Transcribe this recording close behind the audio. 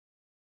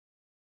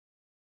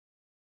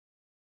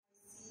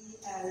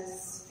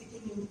as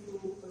fitting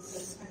into a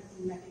certain kind of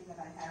thematic that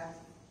I have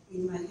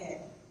in my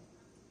head.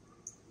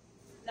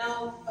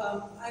 Now,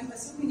 I'm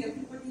assuming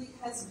everybody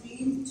has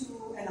been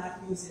to an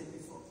art museum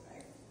before,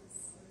 right?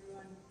 Has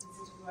everyone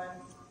visited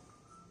one?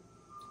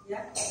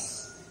 Yeah?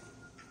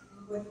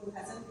 Anybody who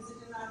hasn't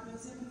visited an art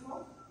museum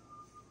before?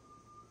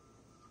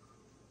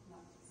 No.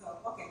 So,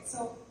 okay.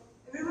 So,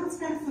 everyone's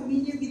kind of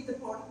familiar with the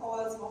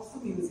protocols of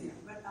the museum,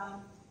 but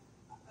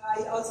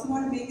I also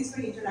want to make this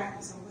very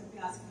interactive, so I'm going to be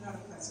asking a lot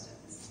of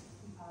questions,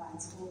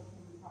 and so hope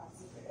you will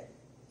participate.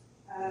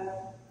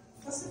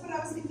 First of all, I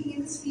was thinking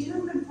in the Sri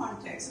Lankan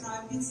context,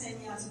 I've been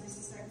saying, yeah, so this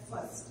is like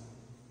first.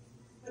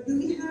 But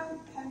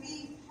have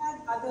we had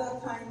other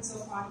kinds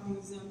of art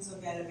museums or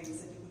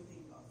galleries that you could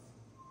think of?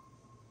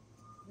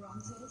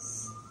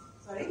 Bronzes.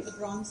 Sorry? The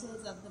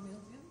bronzes of the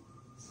museum.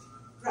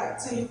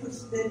 Right, so you could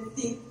then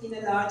think in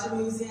a larger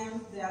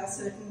museum, there are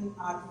certain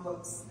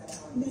artworks that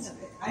are on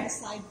display, right?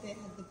 Outside they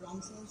have the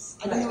bronzes.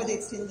 I don't know whether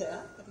it's still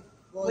there, but it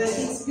was.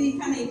 Well, it's been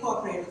kind of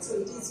incorporated, so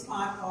it is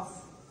part of,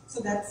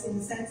 so that's in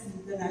a sense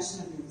the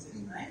National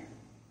Museum, right?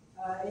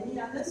 Any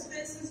other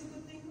spaces you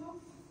could think of?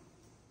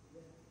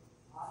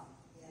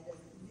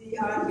 The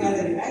art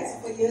gallery, right? So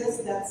for years,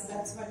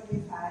 that's what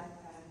we've had,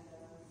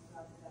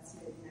 and that's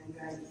made in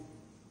Andrade.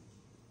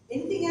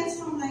 Anything else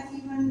from like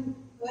even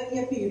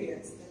earlier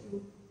periods that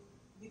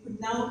we could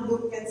now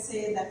look and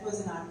say that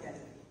was an art gallery?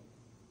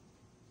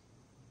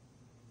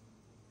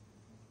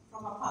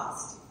 From our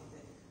past, if you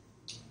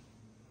think.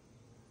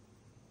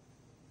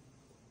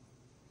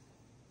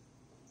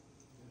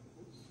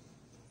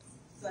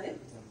 Sorry?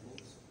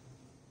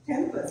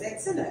 Temples,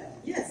 excellent,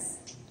 yes.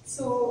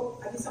 So,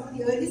 I mean, some of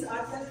the earliest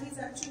art galleries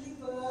actually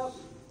were,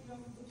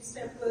 Buddhist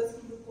temples,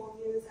 Hindu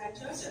portals, and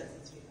churches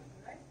in Sri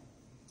Lanka, right?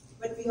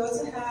 But we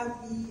also have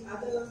the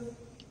other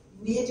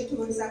major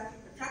tourist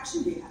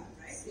attraction we have,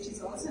 right? Which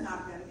is also an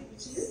art gallery,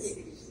 which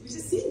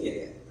is seen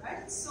here,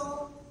 right?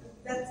 So,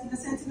 that's in a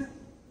sense, you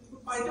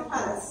could find a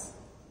palace.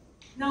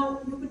 Now,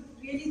 you could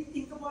really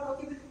think about,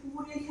 okay, but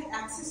who really had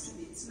access to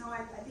these? Now,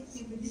 I think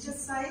in religious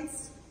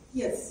sites,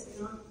 yes, if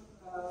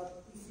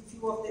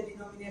you of the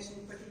denomination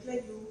in particular,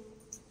 you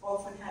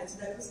often had. So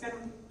that was kind of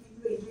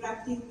people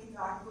interacting with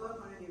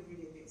artwork on an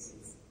everyday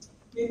basis.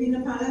 Maybe in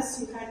a palace,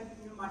 you had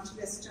much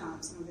less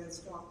chance. There's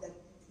talk that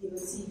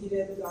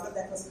seated, a lot of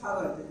that was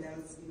covered, and there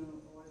was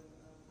all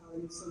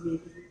covered, so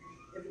maybe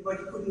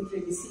everybody couldn't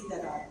really see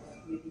that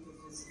artwork. Maybe it was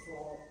just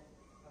for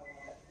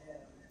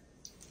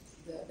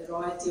the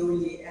royalty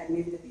only, and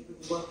maybe the people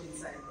who worked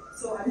inside it.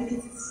 So I mean,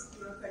 it's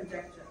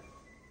conjecture.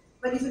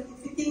 But if you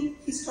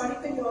think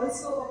historically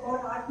also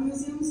about art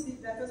museums,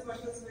 that was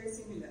what was very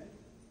similar.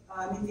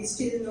 I mean, we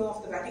still know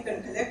of the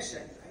Vatican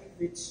collection, right?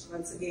 Which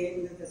once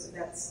again,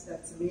 that's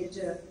a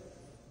major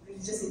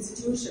religious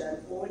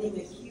institution owning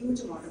a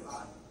huge amount of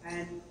art,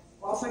 and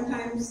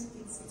oftentimes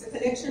it's a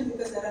collection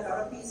because there are a lot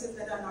of pieces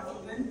that are not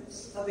even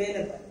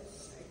available,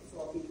 right,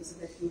 for people.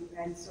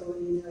 And so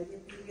in earlier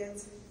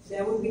periods,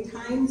 there would be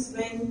times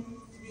when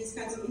these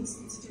kinds of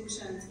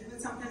institutions, even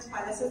sometimes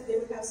palaces, they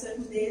would have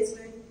certain days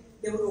when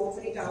they would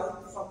open it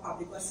out for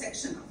public, or a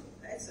section of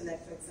it, right? So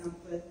like, for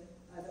example,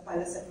 the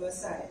palace at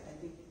Versailles,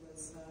 I think it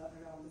was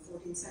around the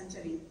 14th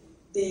century,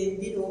 they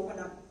did open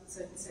up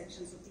certain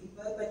sections for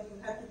people, but you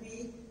had to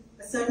be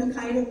a certain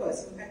kind of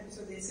person.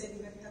 So they said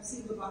you had to have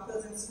silver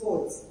buckles and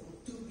swords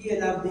to be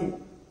allowed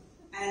in.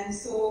 And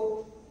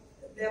so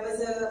there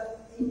was an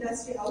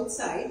industry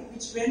outside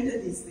which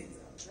rented these things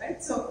out,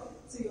 right? So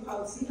you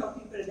see how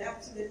people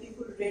adapt, so that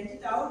people rent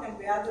it out and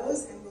wear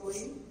those and go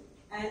in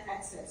and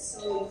access.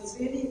 So it was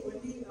really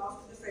only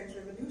after the French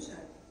Revolution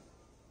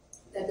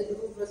that the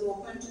Louvre was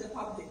open to the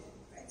public,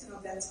 right? So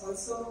that's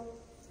also,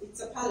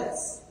 it's a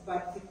palace,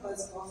 but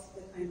because of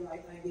the kind of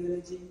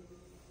ideology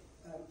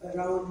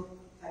around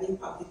having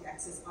public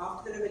access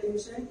after the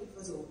revolution, it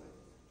was open.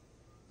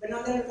 But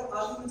now there are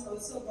arguments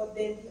also about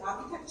then the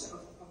architecture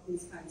of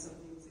these kinds of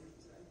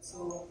museums, right?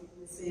 So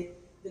people say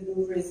the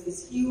Louvre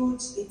is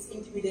huge, it's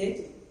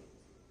intimidating,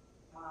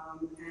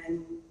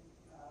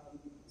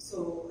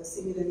 so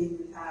similarly,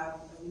 you have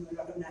a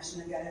lot of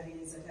national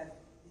galleries that have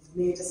these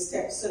major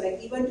steps. So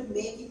like even to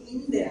make it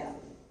in there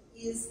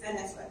is an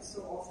effort.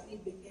 So often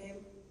it became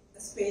a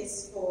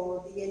space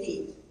for the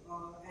elite,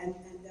 and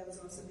there was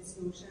also this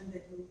notion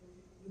that you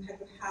had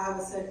to have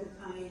a certain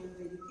kind of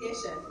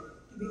education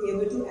to be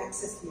able to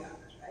access the art,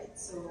 right?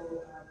 So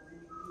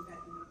you had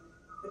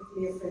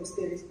particularly a French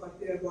theorist called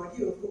Pierre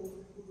Bourdieu who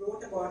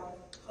wrote about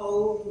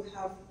how you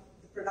have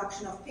the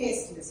production of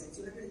taste in a sense.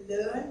 You have to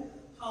learn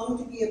how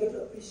to be able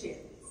to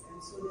appreciate this.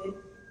 And so then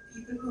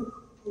people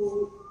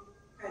who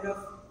kind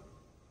of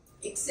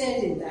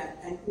excelled in that,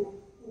 and who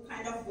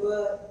kind of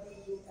were the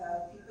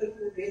people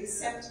who really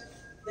set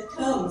the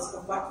terms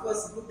of what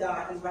was good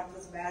art and what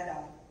was bad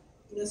art,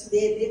 so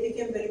they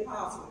became very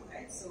powerful,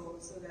 right? So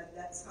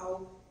that's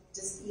how,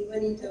 just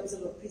even in terms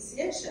of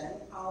appreciation,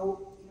 how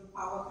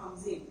power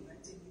comes in,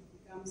 right? It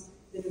becomes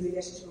the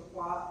relationship of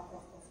power,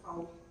 of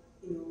how,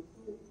 who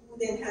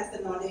then has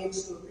the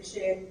knowledge to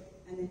appreciate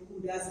and then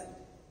who doesn't.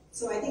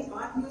 So I think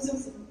art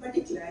museums in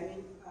particular, I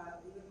mean,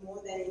 even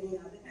more than any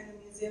other kind of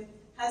museum,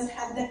 has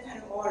had that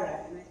kind of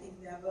aura. And I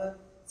think there were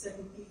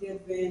certain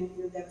period when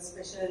there were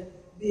special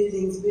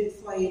buildings built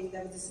for it.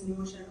 There was this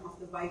notion of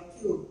the white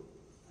cube.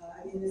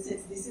 I mean, in a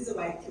sense, this is a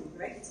white cube,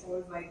 right? It's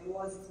all white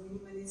walls, it's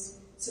minimalist,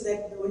 so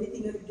that the only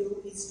thing that we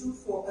do is to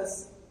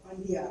focus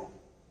on the art.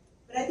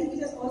 But I think it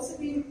has also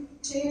been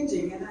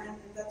changing, and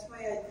that's why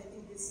I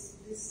think this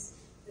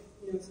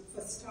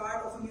for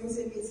start of a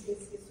museum is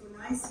so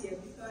nice here,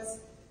 because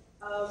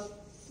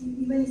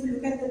even if you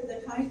look at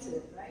the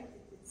title, right,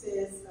 it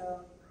says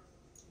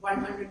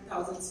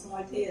 100,000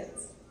 small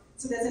tales.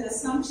 So there's an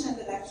assumption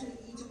that actually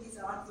each of these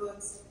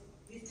artworks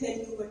will tell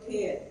you a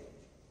tale.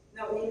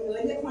 Now, in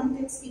earlier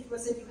context, it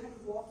was that you had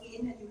to walk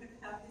in and you had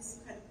to have this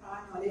kind of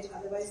prior knowledge,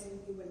 otherwise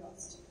you were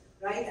lost,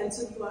 right? And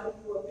so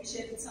you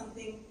appreciated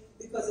something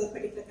because of a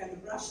particular kind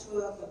of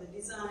brushwork or the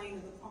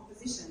design or the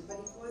composition, but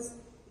it was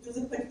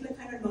a particular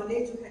kind of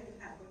knowledge you had to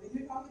have. But when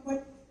you're talking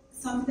about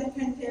something that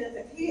can tell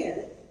a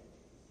tale,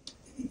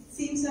 it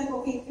seems like,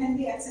 okay, it can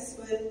be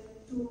accessible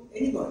to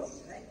anybody,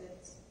 right?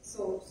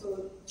 So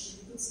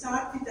you could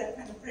start with that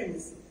kind of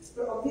premise.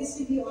 But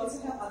obviously, we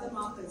also have other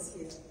markers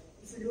here.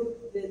 If you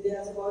look,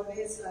 there's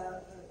always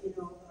a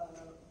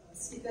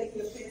sticker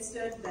here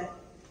pasted that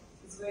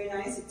is very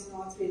nice. It's in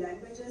all 3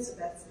 languages, so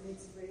that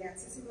makes it very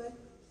accessible.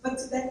 But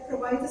so that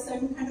provides a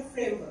certain kind of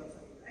framework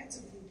for you, right?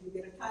 So you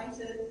get a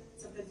title.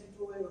 Sometimes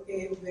you're told,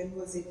 okay, when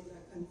was it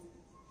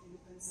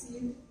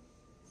conceived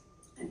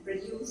and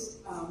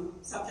produced?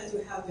 Sometimes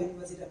you have when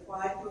was it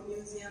acquired to a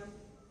museum,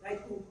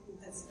 right? Who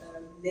has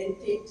lent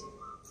it,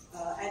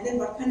 and then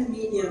what kind of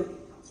medium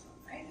it comes from,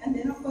 right? And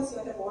then of course you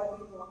have all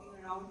been walking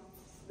around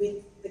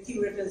with the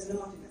curator's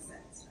note in a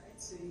sense, right?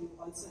 So you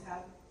also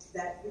have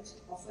that which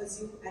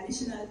offers you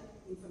additional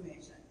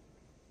information.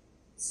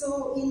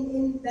 So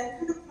in that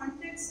kind of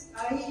context,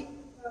 I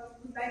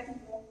would like to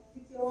walk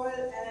with you all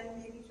and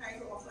maybe try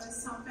to offer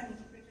some kind of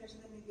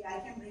interpretation that maybe I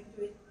can bring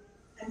to it,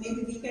 and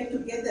maybe we can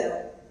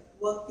together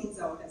work things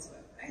out as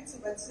well, right? So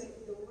but so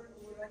the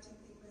overarching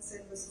thing I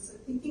said was so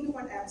thinking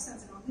about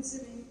absence, and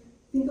obviously when you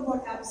think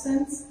about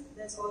absence,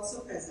 there's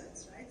also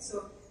presence, right?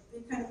 So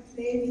we kind of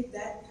play with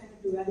that kind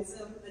of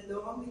dualism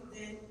along with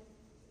then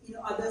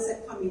others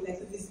that come in, like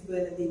the visible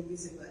and the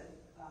invisible,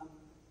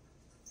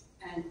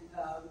 and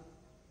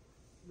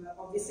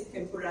obviously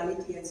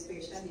temporality and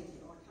spatiality,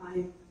 or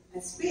time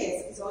and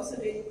space, is also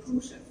really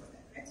crucial for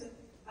that, right? So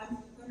I'm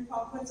going to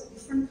talk about some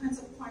different kinds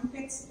of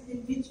contexts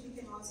in which we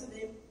can also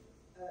then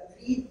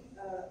read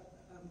a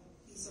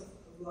piece of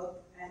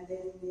work and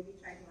then maybe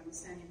try to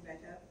understand it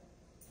better,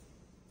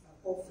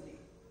 hopefully.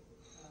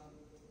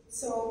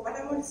 So what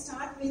I want to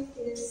start with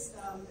is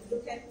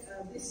look at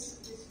this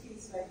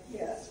piece right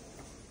here,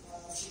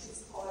 which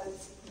is called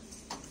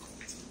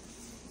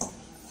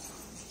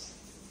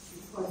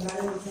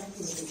Lanka.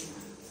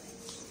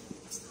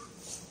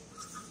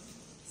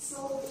 So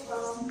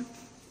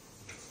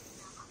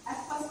at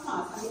first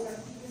glance, I mean,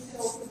 people say,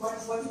 okay,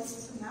 what is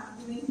this map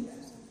doing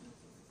here,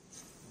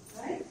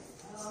 right?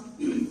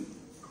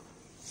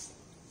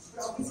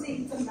 But obviously,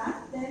 it's a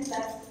map then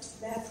that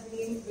there have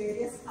been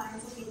various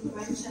kinds of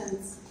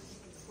interventions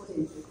put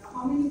into it. Now,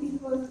 how many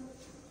people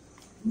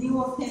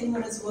knew of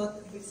Tenwara's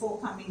work before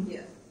coming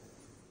here?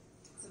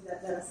 So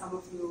that there are some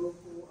of you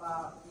who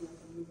are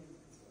familiar with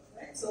this work,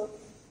 right? So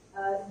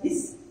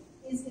this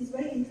is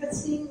very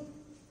interesting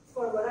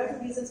for a variety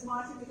of reasons,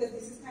 partly because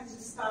this is kind of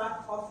the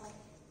start of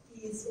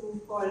his own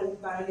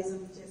called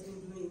parallelism, which has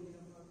been doing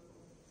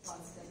for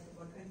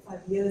about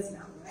 25 years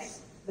now, right?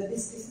 But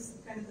this is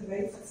kind of the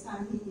very first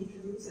time he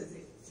introduces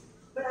it.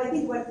 But I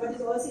think what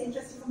is also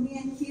interesting for me,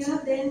 and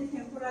here then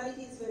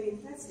temporality is very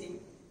interesting,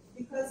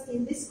 because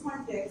in this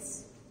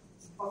context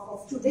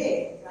of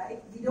today,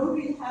 right, we don't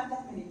really have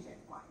that many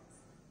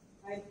checkpoints,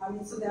 right? I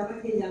mean, so there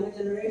might be a younger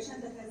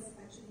generation that has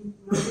actually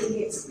not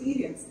really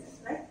experienced this,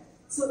 right?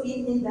 So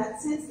in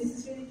that sense, this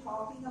is really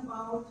talking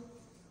about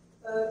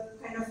a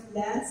kind of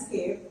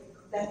landscape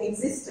that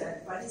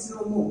existed, but is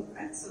no more,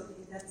 right? So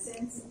in that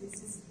sense,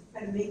 this is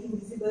kind of making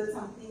visible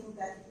something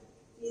that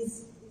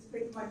is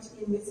pretty much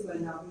invisible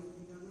now.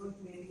 We don't know,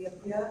 it may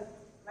reappear,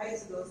 right?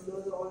 So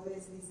those are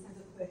always these kinds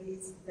of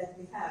queries that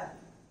we have.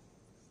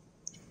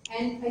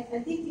 And I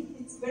think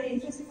it's very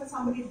interesting for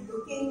somebody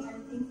looking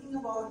and thinking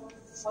about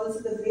also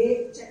the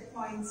way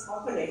checkpoints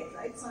operate,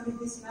 right? So in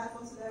this map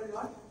also there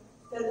are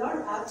a lot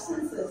of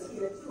absences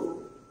here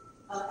too,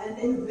 and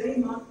then a very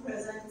marked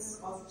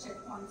presence of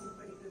checkpoints in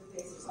particular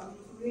places. So I mean,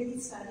 if you really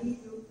study,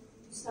 you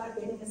start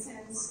getting a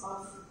sense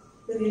of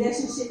the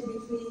relationship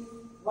between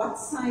what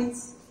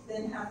sites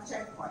then have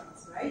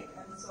checkpoints, right?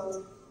 And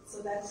so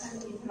that kind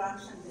of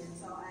interaction then.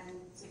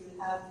 So you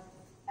have,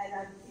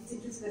 and it's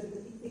interesting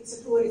because it picks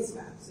a tourist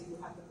map. So you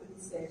have the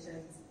police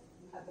stations,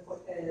 you have the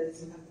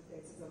hotels, you have the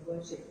places of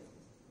worship,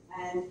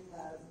 and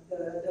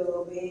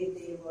the way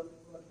they work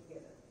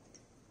together.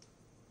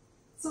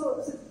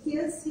 So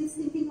he's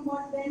thinking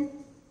about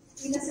then,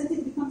 in a sense,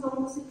 it becomes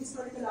almost a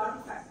historical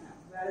artifact now,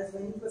 whereas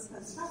when it was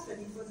constructed,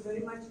 it was very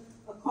much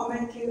a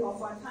commentary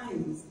of our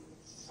times.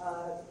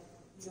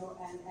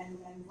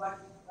 and what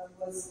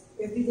was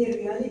everyday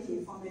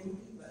reality for many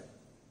people.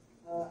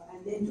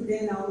 And then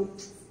today now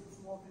it's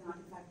more of an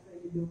artifact where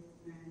you look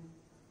and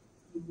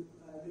you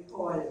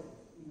recall,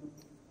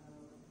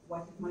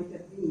 what it might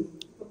have been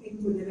for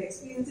people who never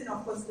experienced it.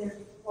 Of course, there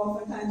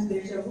oftentimes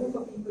deja vu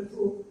for people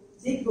who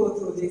did go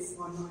through this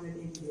on a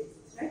daily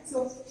basis, right?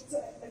 So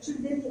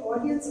actually then the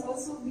audience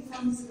also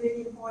becomes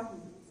very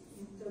important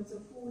in terms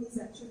of who is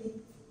actually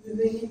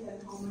living it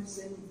and how much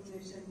then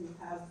information you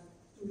have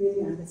to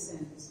really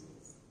understand this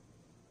place.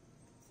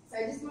 So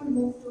I just want to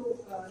move to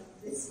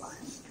this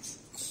one.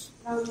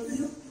 Now if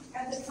you look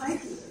at the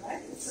title,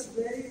 right? It's a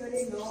very,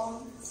 very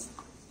long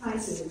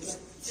title, but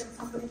can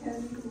somebody tell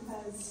me who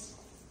has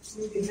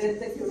maybe read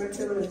the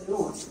curatorial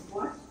note?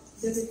 What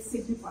does it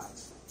signify?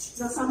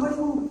 Now somebody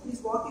who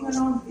is walking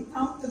around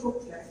without the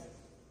booklet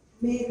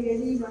may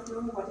really not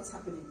know what is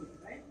happening here,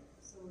 right?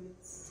 So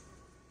it's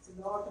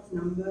a lot of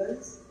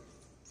numbers.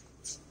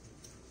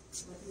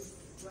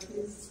 What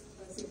is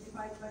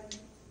signified by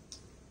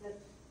that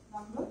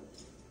number?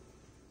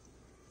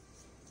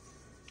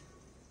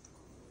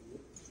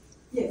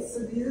 Yes, so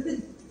these are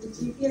the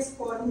GPS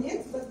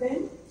coordinates, but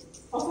then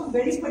of a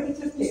very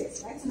particular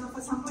place, right? So now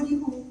for somebody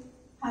who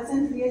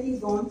hasn't really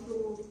gone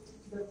through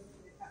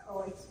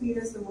or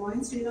experienced the war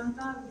in Sri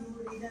Lanka, you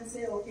would read and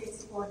say, okay,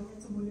 it's the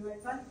coordinates of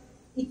Muliwaikal.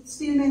 It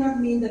still may not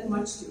mean that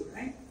much to you,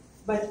 right?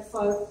 But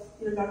for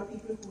a lot of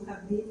people who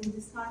have been in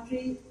this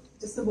country,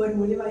 just the word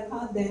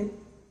Muliwaikal then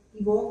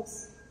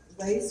evokes a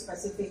very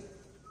specific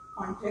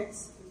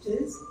context, which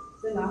is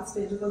the last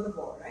stages of the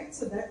war, right?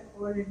 So that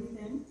already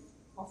then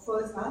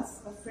offers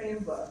us a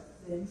framework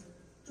then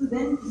to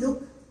then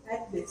look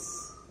at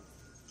this.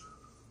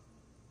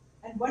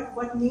 And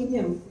what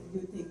medium do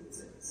you think this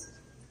is?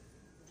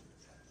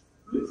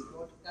 Yeah,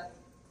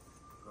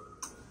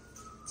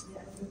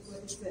 look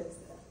what it says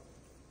there.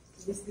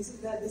 This is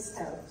where this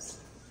helps.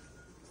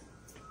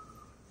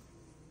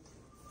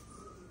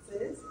 It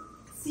says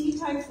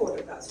C-type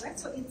photographs, right?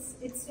 So it's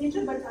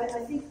interesting, but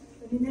I think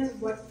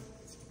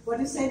what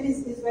you said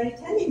is very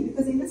telling,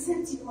 because in a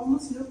sense it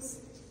almost looks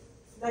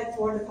like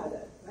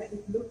watercolor, right?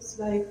 It looks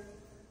like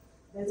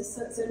there's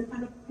a certain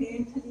kind of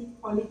painterly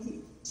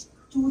quality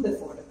to the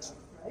photograph,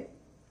 right?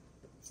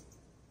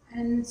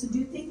 And so do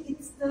you think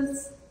it's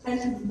this,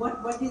 and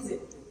what is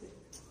it?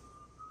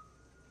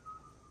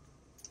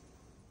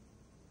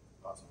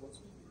 Passports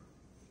maybe.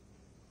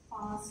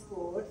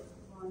 Passport,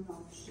 one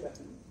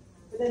option.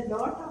 But a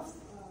lot of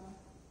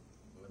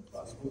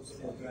Passports.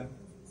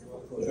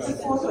 it's a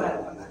photo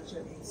album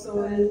actually.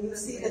 So you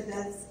see that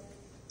there's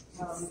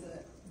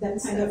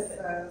that kind of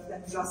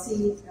that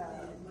glossy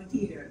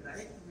material,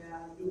 right?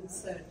 Where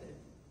inserted.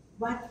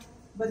 But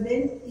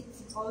then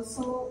it's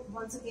also,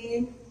 once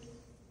again,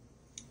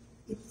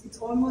 it's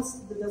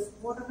almost, the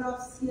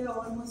photographs here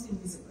are almost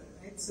invisible,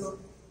 right? So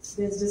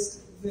there's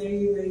just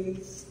very, very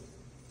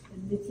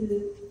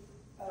little,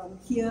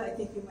 here I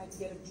think you might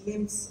get a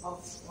glimpse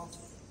of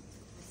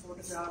the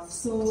photograph.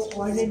 So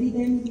already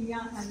then we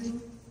are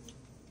having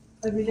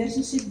a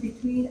relationship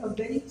between a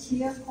very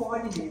clear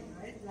coordinate,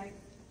 right? Like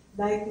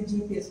the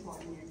GPS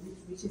coordinate,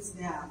 which is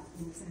there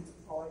in the sense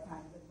of all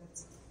time, but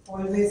that's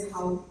always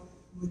how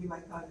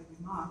Muliwaikal will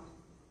be marked.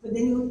 But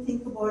then you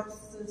think about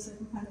a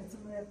certain kind of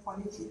ephemeral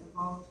quality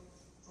about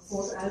a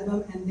photo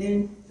album and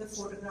then the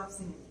photographs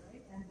in it,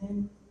 right? And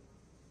then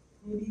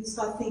maybe you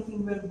start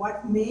thinking, well,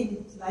 what made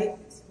it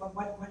like this?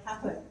 What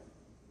happened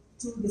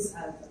to this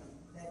album?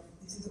 That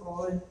this is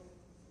all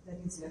that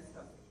is left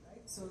of it,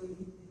 right? So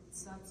it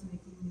starts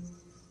making you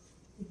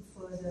think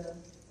further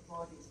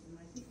about it. And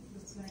I think it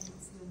looks like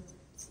it's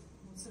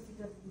most of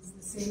it is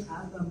the same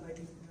album, but it's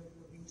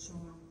being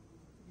shown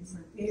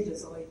different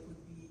pages, or it could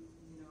be,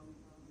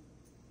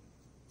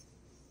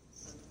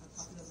 a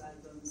couple of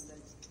albums that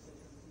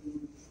have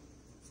been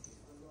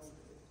logged.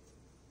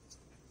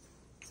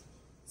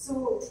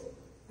 So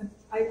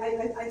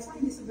I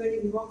find this a very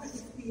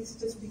evocative piece,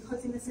 just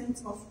because in a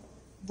sense of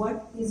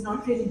what is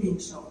not really being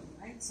shown,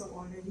 right? So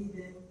already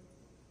the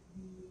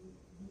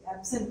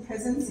absent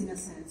presence, in a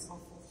sense,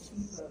 of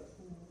people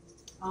who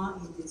are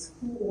in this,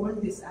 who own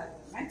this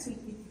album, right? So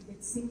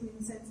it seems, in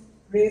a sense,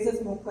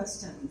 raises more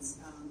questions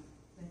than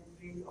it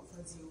really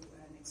offers you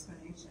an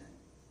explanation.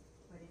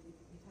 But it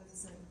has a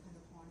certain kind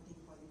of haunting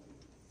quality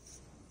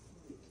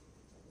to it.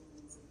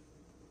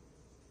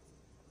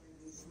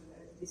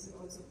 This is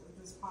also, it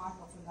was part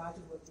of a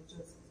larger work which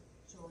was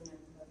shown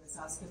at the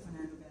Saskia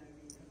Fernando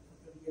Gallery a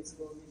couple of years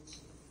ago, which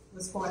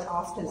was called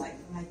Afterlife.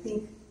 And I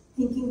think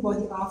thinking about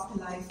the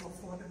afterlife of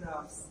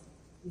photographs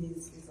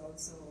is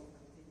also,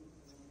 I think,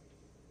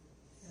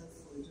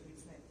 helpful to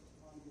reflect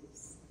on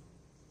this.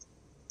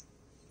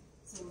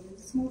 So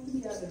let's move to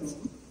the other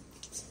room.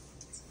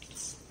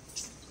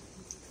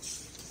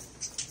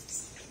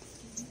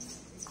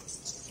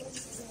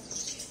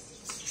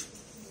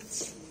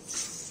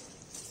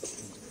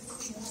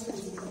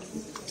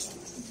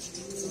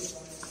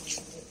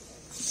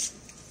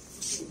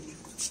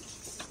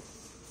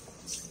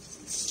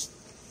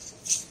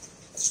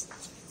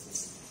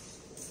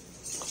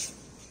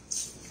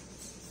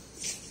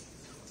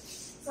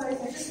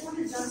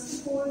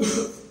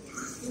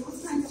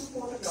 those kind of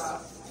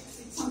photographs,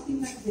 right? It's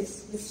something like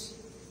this,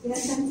 which in a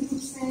sense you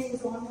could say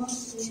is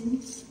almost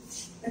in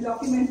a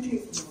documentary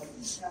mode.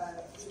 It's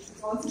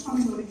also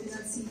from an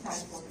original C-type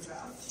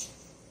photograph,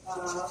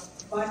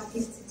 but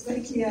it's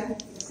very clear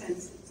in a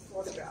sense it's a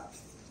photograph.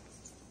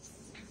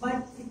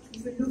 But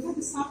if you look at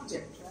the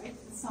subject, right,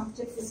 the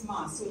subject is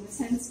masked. So in a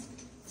sense,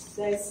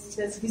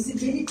 there's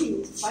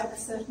visibility, but a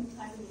certain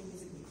kind of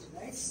invisibility,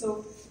 right?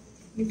 So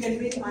you can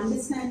really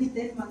understand it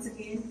then once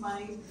again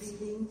by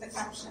reading the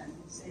caption,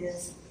 which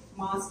says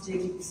masked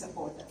JDP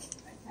supporter,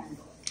 right, kind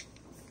of.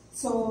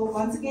 So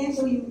once again,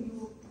 so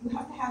you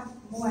have to have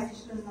more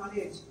additional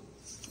knowledge.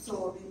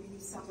 So maybe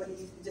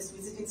somebody just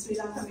visiting Sri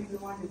Lanka, maybe the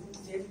one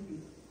with JDP,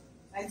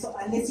 right? So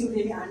unless you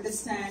really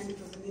understand it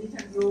was a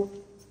militant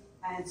group,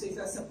 and so if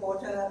you're a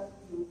supporter,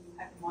 you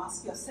have to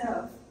mask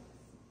yourself.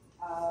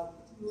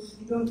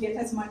 You don't get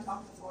as much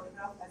of the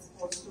photograph as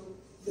opposed to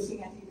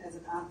looking at it as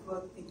an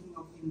artwork, thinking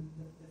of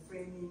the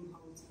framing, how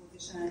it's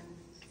positioned,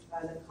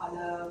 the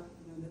color,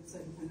 the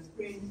certain kind of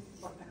print,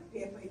 what kind of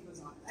paper it was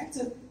on, right?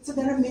 So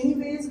there are many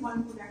ways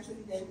one could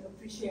actually then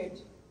appreciate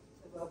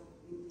the work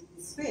in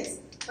this space.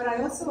 But I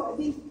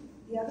think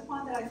the other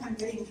part that I find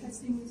very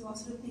interesting is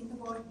also to think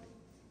about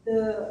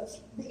the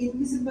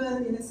invisible,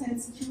 in a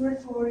sense,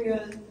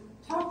 curatorial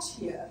touch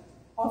here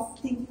of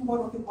thinking about,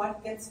 okay,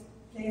 what gets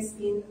placed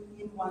in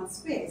one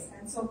space.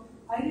 And so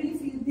I really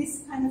feel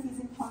this kind of is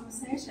in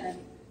conversation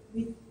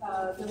with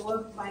the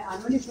work by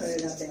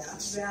Pereira there,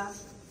 where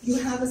you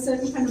have a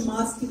certain kind of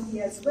masking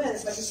here as well,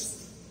 but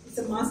it's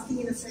a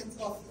masking in a sense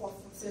of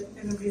a certain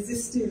kind of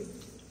resistive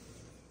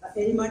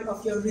element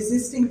of you're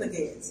resisting the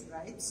gaze,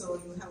 right? So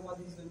you have all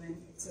these women,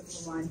 except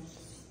for one,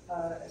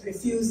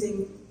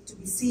 refusing to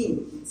be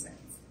seen in a sense.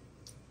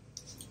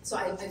 So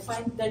I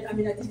find that, I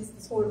think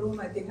this whole room,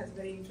 I think, has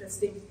very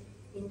interesting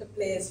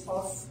interplays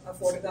of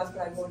photographs,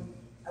 but I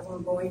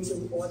won't go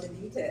into all the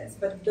details.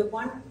 But the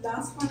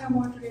last one I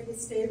want to really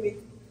stay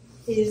with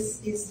is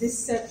this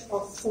set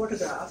of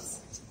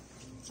photographs.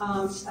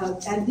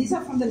 And these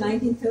are from the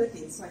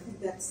 1930s, so I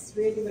think that's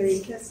really very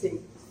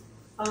interesting.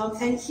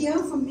 And here,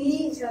 for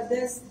me,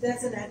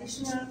 there's an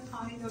additional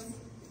kind of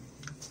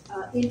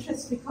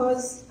interest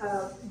because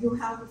you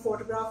have a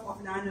photograph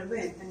of Lionel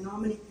Wendt, and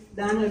normally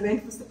Lionel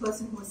Wendt was the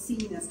person who was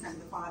seen as kind of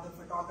the father of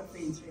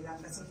photography in Sri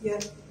Lanka. So here,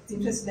 it's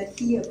interesting that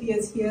he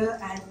appears here,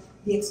 and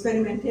the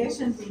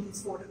experimentation in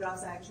these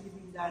photographs are actually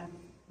being done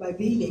by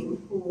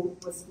Beeling, who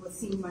was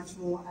seen much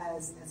more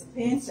as a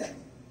painter.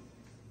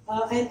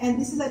 And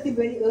this is like a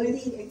very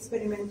early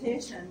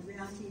experimentation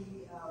where he,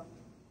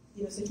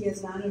 so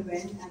here's Lionel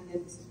Wendt, and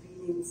then this is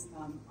Beeling's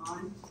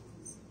aunt,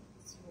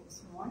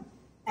 small.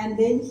 And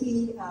then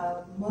he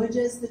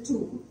merges the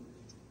two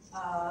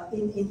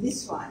in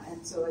this one.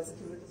 And so, as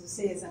the curator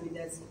says,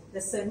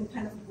 there's certain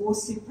kind of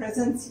ghostly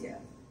presence here.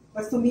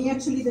 But for me,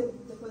 actually,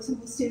 the person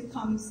who still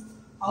comes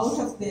out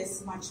of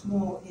this much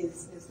more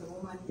is the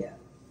woman here.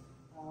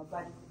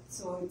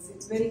 So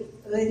it's very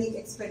early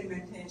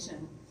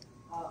experimentation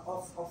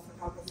of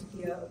photography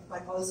here,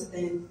 but also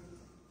then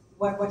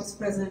what is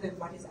present and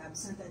what is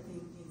absent, I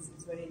think,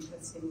 is very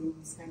interesting in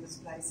this kind of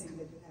splicing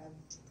that you have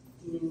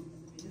in the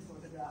middle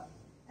photograph.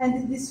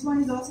 And this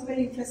one is also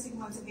very interesting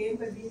once again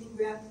by Beeling,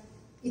 where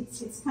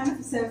it's kind of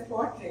a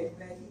self-portrait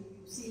where you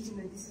see him,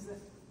 and this is a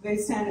very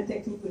standard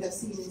technique we have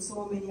seen in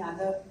so many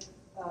other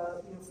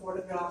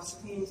photographs,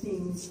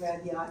 paintings, where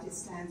the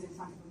artist stands in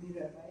front of a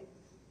mirror, right?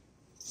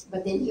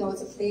 But then he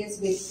also plays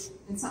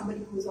with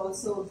somebody who's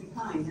also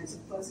behind, and so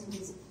the person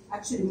who's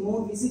actually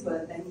more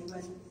visible than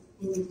even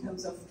in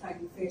terms of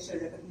trying facial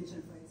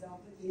recognition, for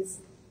example, is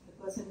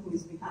the person who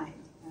is behind.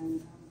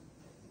 And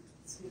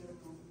we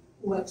don't know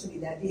who actually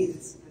that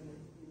is.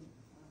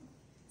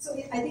 So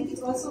I think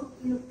it's also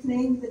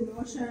playing the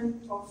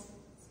notion of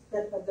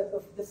that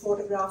the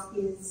photograph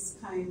is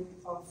kind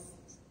of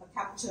a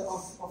capture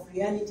of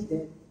reality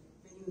then,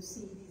 when you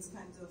see these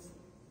kinds of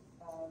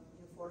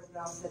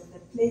photographs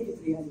that play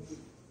with reality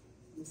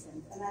in a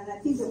sense. And I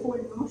think the whole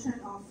notion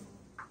of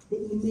the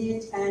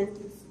image and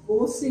its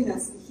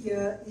ghostliness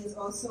here is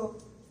also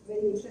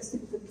very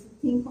interesting, because if you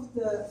think of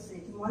the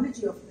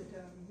etymology of the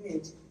term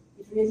image,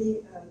 it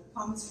really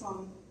comes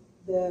from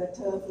the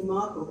term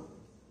imago,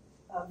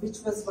 which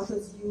was what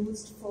was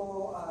used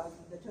for,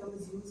 the term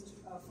was used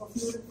for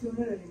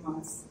funerary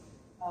masks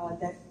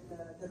that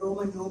the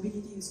Roman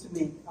nobility used to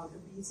make out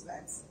of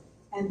beeswax.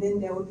 And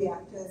then there would be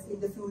actors in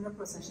the funeral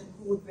procession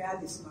who would wear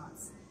this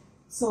mask.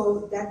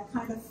 So that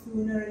kind of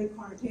funerary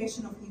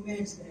connotation of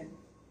image then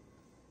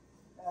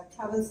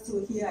travels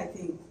through here, I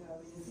think, when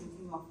you're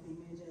thinking of the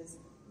images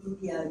in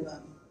the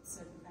album,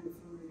 certain kind of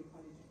funerary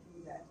quality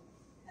through that.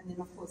 And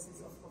then, of course,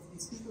 of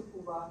these people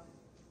who are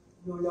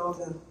no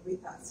longer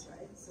with us,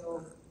 right?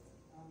 So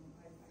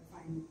I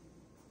find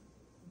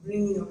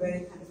bringing a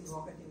very kind of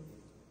evocative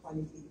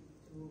quality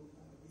to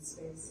this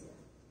space here.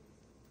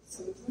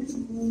 So we're going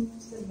to move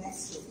to the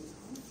next one now.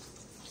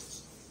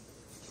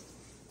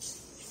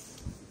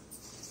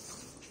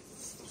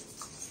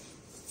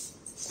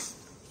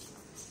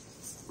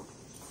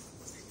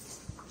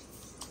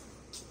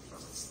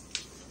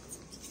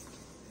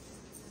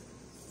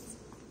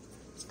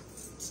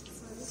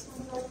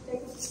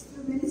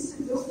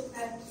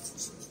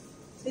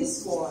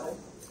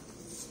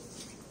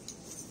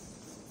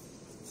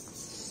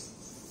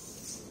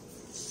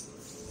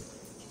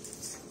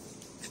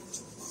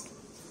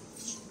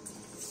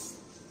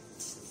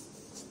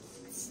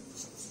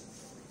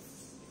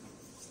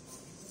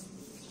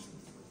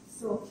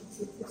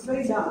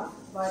 very dark,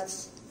 but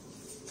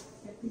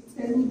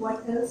tell me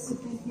what else you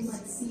think he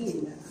might see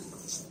in there.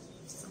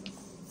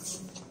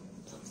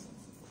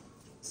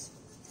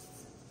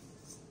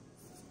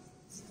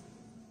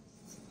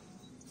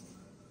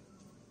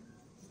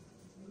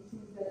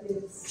 Anything that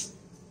is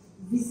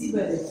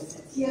visible.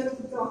 Here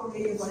we talk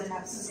really about an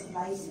absence of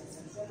light.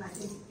 And I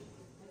think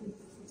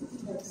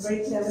that's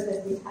very clever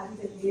that we have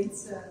it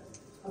against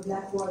a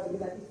black wall,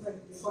 because I think when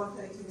we got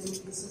correctly when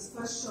this was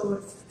first shown,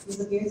 it was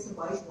against a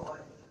white wall.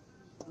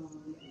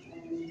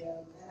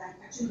 And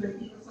actually when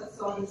people first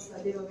saw this,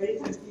 they were very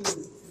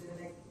confused. They were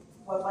like,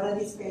 well, what are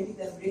these paintings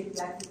that are really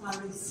black? You can't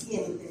really see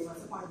anything.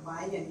 What's the point of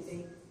buying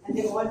anything? And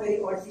they're all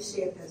very oddly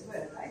shaped as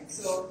well, right?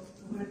 So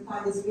Muhammad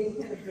Khan is really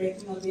kind of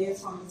breaking away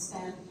from the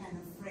standard kind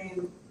of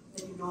frame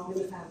that you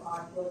normally have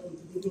artwork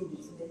into begin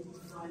with. So then you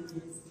find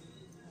this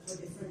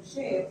a different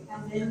shape,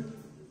 and then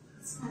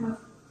it's kind of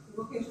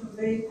evocation of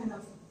very kind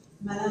of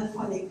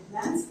melancholic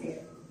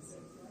landscape,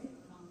 right?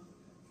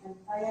 And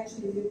I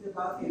actually lived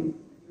above him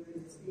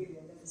during this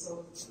period, and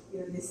so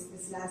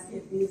this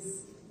landscape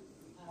is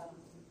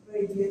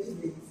very dear to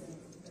me.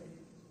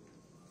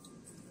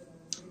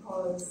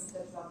 Because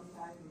that's how we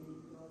have it.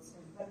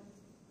 But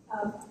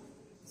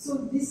so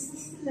this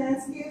is the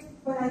landscape,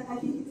 but I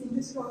think it's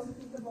interesting to also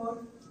think about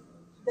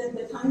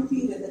the time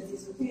period that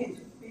these were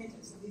painted.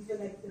 So these are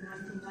like the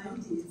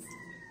 1990s,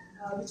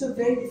 which was a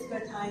very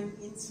difficult time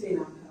in Sri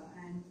Lanka.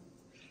 And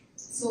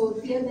so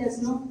here there's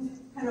no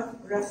kind of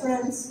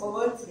reference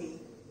overtly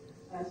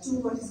to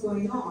what is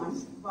going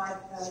on,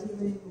 but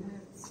even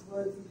in his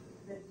work,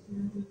 that he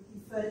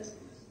felt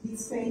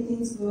these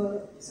paintings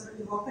were sort of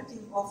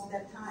evocative of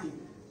that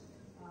time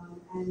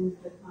and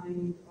the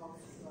kind of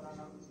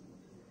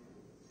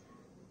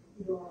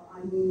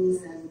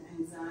unease and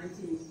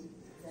anxiety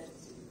that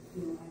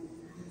in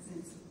a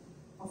sense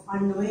of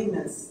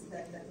unknowingness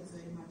that was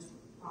very much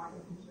part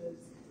of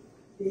people's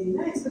daily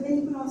lives. But then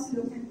you can also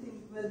look and think,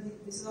 well,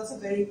 this is also a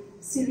very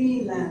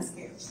serene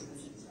landscape, right? So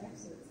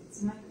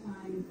it's night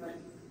time, but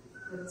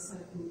there's a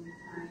certain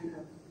kind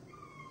of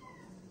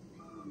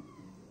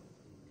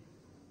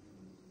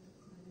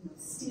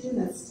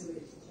stillness to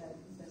it that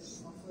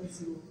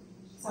offers you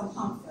some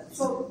comfort.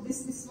 So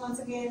this once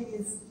again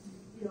is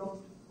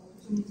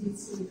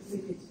opportunities to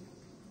interpret it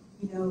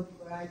in a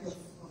variety of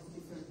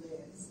different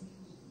ways.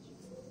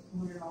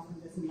 More often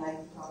doesn't like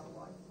to talk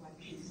about what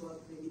his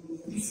work really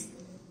means.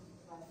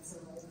 But so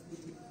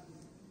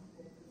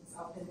it's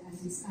up and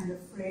these kind of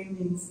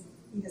framings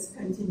he has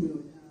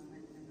continued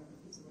and a lot of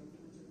his work to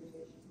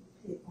really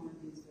take on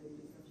these very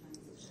different kinds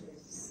of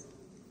shapes.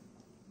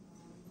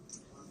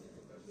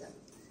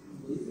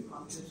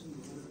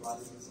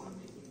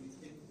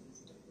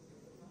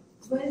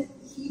 Well,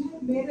 he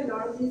had made a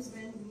lot of these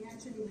when we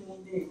actually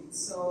moved in,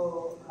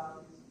 so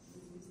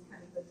this is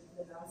kind of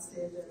the last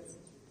stages.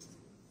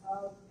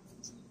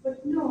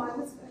 But no, I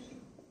was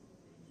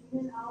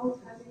even out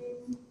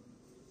having.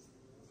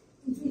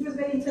 It was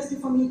very interesting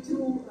for me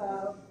too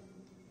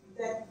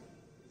that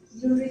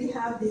you don't really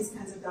have these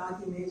kinds of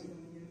dark images.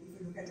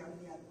 If you look at all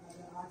the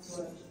other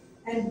artwork,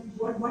 and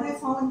what I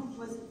found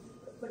was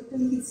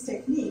particularly his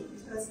technique,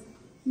 because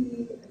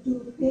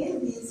to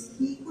paint these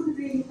he couldn't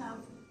really have.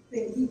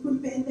 He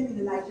couldn't paint them in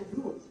a lighted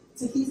room.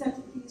 So he used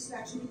to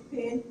actually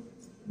paint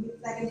with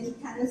like a little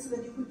candle so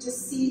that you could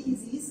just see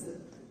his easel.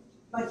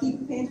 But he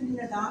painted in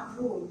a dark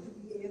room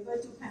to be able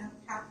to kind of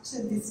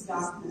capture this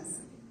darkness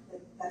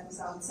that was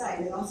outside.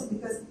 And also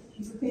because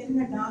if you paint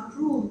in a dark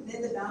room,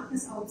 then the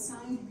darkness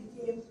outside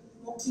became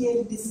more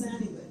clearly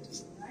discernible,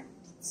 right?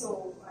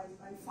 So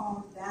I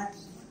found that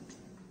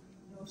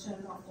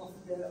notion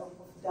of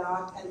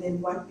dark and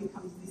then what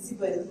becomes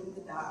visible in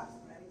the dark,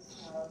 right?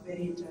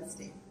 Very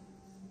interesting.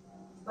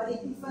 But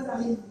it differs,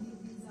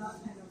 these are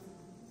kind of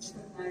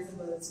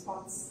recognizable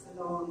spots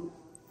along.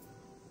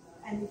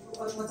 And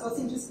what's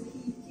also interesting,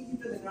 he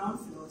did to the ground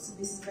floor, so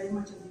this is very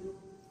much a view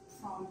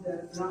from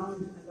the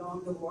ground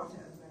along the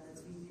water,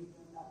 whereas we lived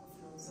on the upper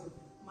floor. So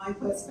my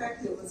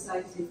perspective was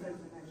slightly different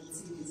when I would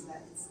see these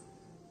lights.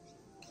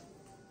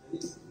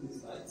 And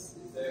these lights,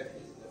 is there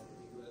any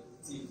particular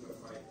theme for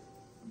fight?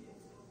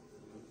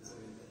 Is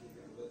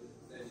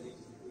there any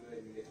particular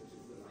relationship to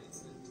the lights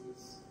that you was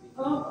speaking?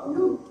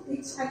 No,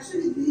 it's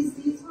actually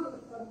these were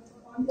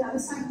on the other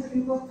side of the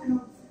river, kind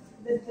of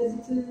the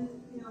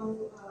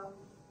little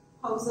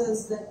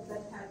houses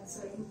that had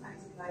certain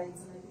kinds of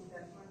lights, and I think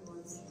that one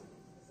was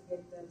there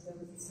was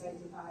a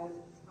slightly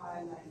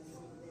higher line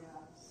over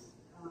there.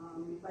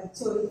 But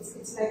so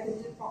it's like the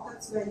little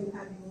pockets where you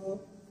have more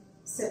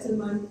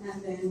settlement,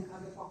 and then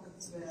other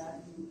pockets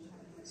where you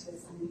have much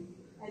less.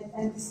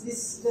 And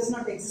this does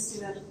not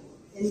exist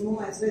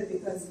anymore as well,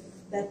 because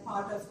that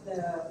part of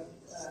the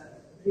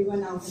river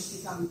now has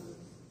become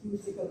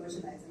hugely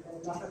commercialized, and there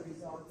are a lot of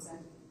resorts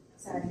and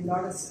sadly a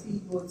lot of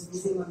speedboats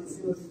visiting on this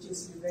river, which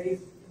used to be very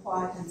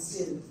quiet and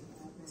still.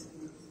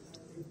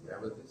 Where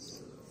was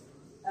this?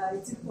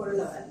 It's in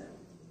Pallava.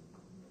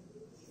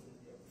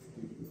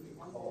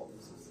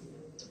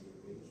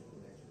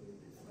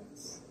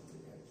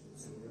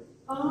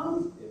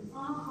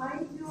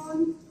 I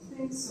don't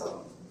think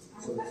so.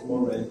 So it's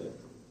more random.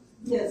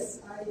 Yes,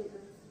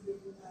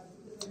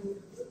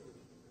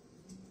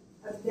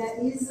 there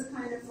is a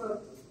kind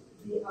of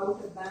the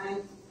outer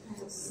bank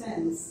kind of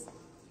sense,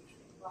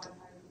 but I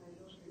don't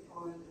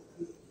recall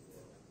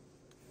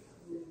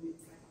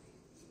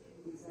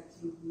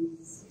exactly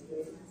these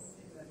days.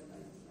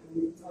 I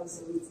mean, it's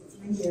also it's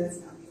many years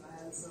now.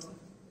 So.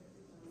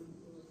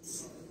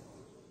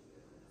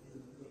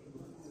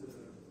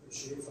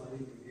 Shapes are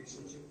in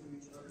relationship to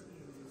each other?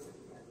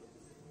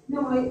 No,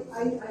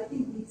 I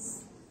think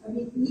it's, I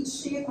mean, each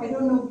shape, I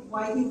don't know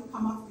why he would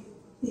come up with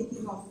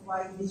thinking of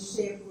why this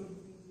shape would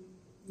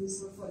be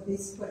useful for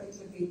this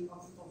particular bit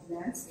of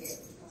landscape.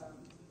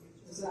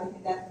 So I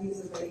think that gives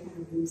a very kind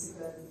of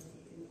whimsical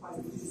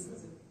quality. He's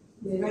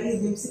a very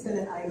whimsical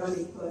and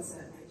ironic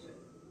person, actually.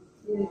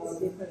 It's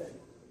different.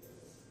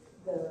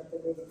 The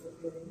way it's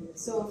appearing here.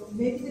 So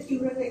maybe the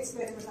curator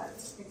experimented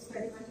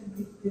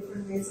with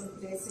different ways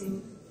of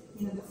placing,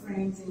 the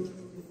frames in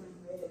different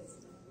ways.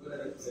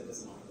 He sent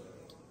us an order.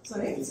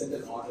 Sorry? He sent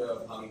an order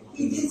of how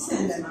he did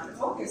send an order.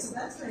 Okay, so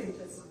that's very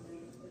interesting.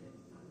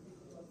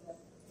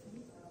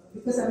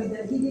 Because I mean,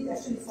 he did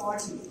actually 40,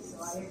 so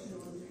I actually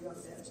won't read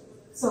of that.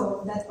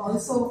 So that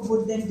also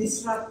would then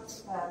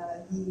disrupt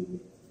the,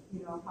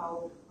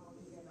 how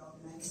to get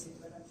organized it.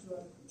 But I'm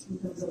sure in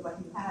terms of what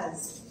he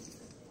has,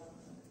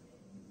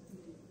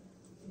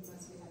 he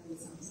must be having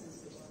some sense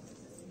about it.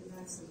 So it'd be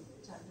nice to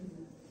chat to him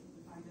and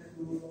find out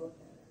more about that.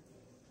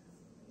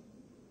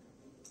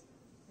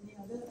 Any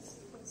other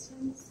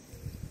questions?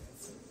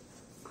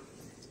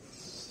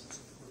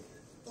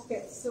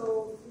 Okay,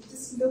 so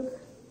just look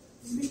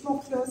a bit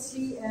more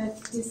closely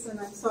at this, and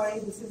I'm sorry,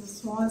 this is a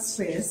small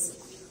space,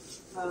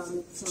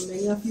 so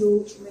many of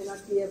you may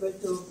not be able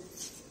to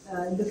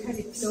look at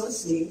it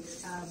closely,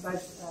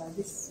 but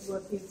this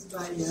work is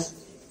by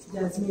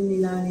Jasmine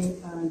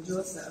Nilani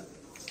Joseph.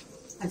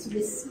 And so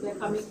this, we're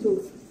coming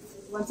to,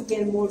 once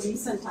again, more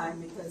recent time,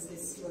 because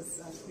this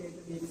was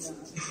created in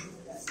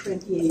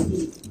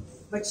 2018.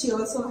 But she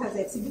also has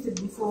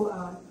exhibited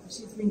before.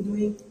 She's been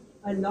doing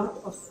a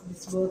lot of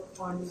this work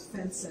on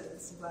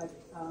fences, but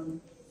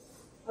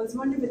I was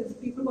wondering whether the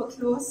people who are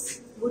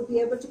close would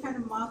be able to kind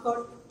of mark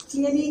out.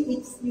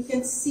 Clearly, you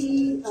can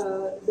see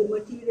the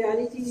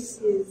materialities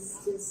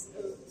is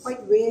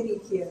quite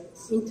varied here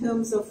in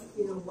terms of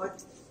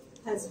what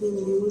has been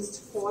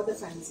used for the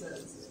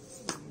fences.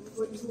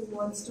 Anybody who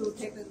wants to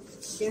take a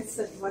guess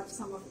at what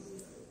some of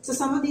these? So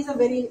some of these are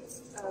very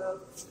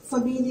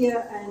familiar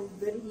and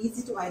very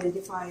easy to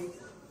identify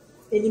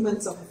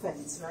elements of a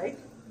fence, right?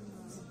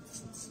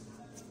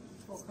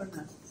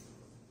 Coconut.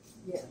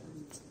 Yeah.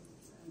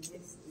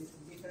 This is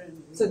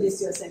different. So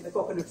this you're saying the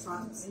coconut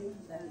fronds?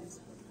 That is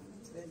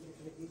very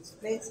different. It's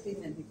placed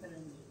in a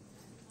different.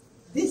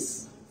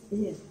 This?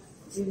 Yeah.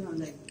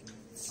 Like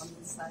on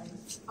the side.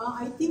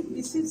 I think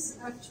this is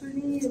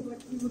actually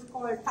what we would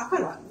call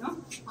takara, no?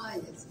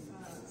 Yes.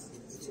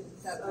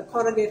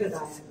 Corrugated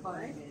iron,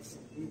 right?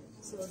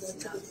 So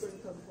that's a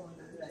different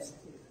component. Right.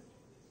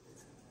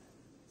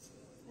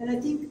 And I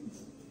think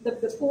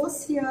the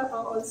posts here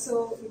are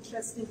also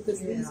interesting because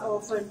these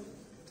often,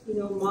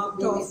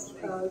 marked off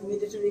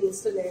military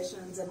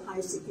installations and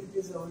high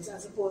security zones,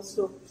 as opposed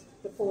to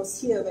the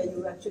posts here where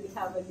you actually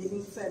have a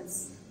living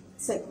fence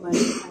segment,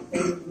 and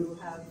then you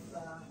have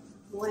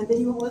more, and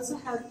then you also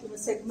have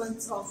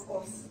segments of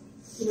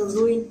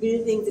ruined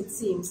buildings, it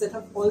seems, that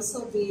have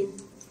also been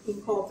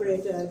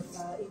incorporated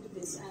into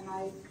this. And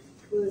I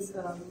was,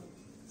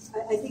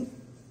 I think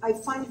I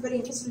find it very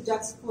interesting to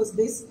juxtapose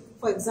this,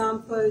 for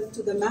example,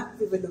 to the map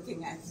we were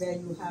looking at, where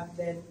you have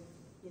then,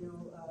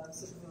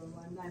 sort of a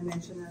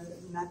one-dimensional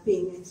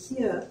mapping. And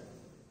here,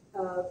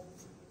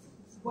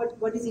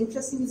 what is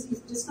interesting is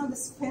just not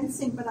this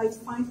fencing, but I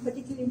find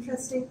particularly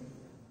interesting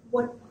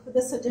what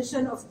the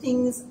suggestion of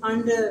things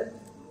under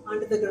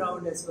the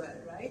ground as well,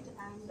 right?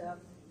 And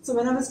so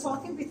when I was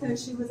talking with her,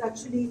 she was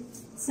actually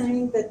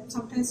saying that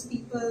sometimes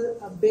people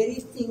bury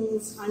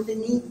things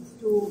underneath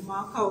to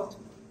mark out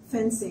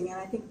fencing, and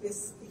I think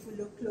this, if you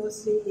look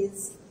closely,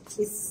 is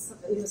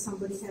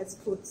somebody has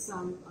put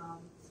some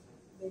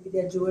maybe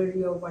their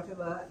jewelry or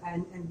whatever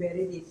and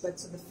buried it, but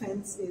so the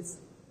fence is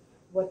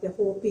what they're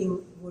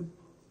hoping would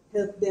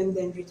help them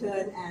then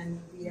return and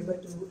be able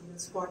to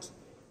spot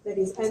that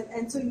is.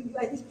 And so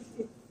I think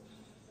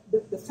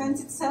the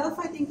fence itself,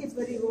 I think, is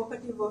very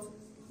evocative of,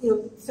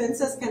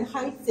 fences can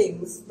hide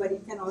things, but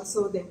it can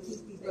also then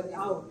keep people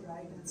out,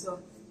 right? And so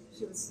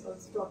she was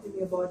talking to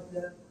me about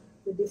the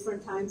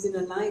different times in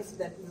her life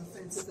that,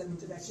 fences, I mean,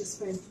 she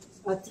spent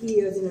 3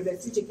 years in a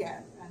refugee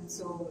camp, and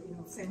so,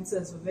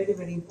 fences were very,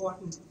 very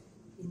important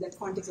in that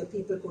context where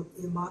people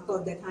could mark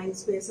out their time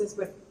spaces,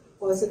 but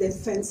also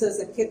there's fences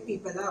that kept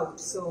people out.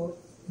 So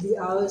the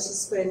hours she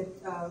spent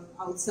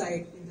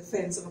outside in the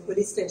fence of a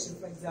police station,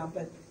 for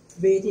example,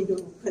 waiting to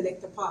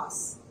collect a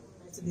pass.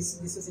 Right? So this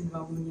was in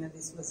Vaugunia.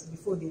 This was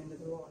before the end of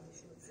the war.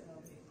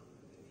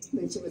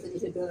 When she was a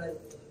little girl.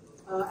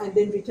 And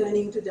then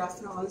returning to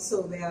Jaffna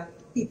also, where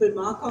people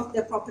mark out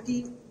their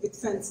property with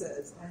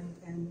fences.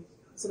 And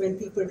so when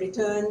people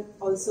return,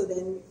 also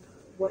then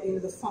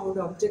the found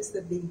objects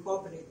that they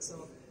incorporate.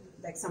 So,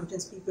 like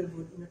sometimes people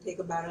would take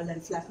a barrel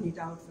and flatten it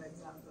out, for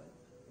example,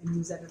 and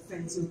use that as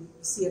fence. You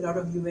see a lot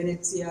of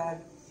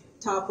UNHCR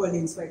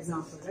tarpaulins, for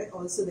example, right?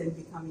 Also then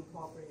become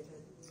incorporated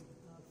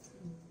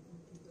in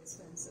those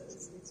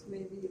fences. Which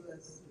maybe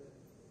was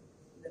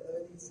the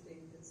early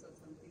stages of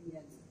something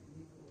else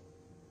before.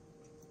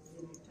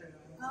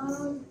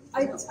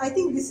 I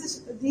think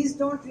these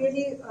don't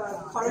really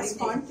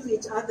correspond to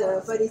each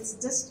other, but it's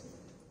just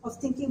of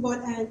thinking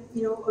about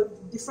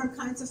different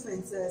kinds of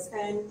fences,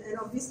 and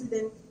obviously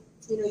then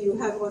you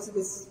have also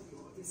this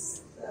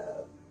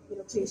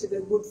cliche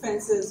that good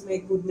fences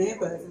make good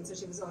neighbors, and so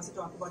she was also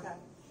talking about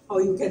how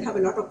you can have a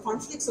lot of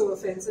conflicts over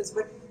fences,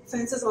 but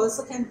fences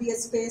also can be a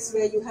space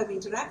where you have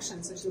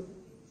interaction. So she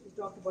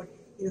talked about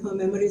her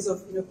memories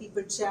of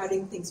people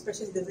sharing things,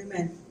 especially the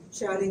women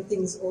sharing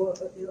things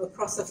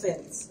across a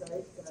fence,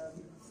 right?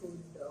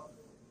 Food,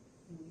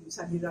 you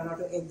suddenly run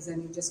out of eggs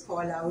and you just call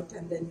out,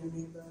 and then your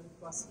neighbor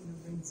brings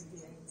you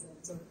the eggs,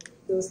 and so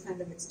those kind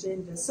of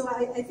exchanges. So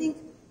I think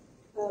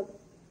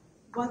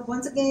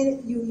once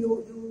again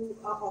you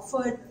are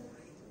offered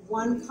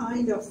one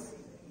kind of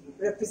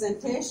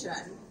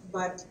representation,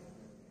 but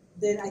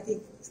then I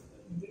think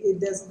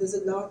there's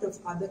a lot of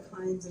other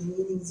kinds of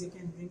meanings you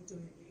can bring to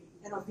it,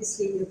 and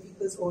obviously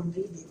people's own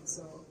reading.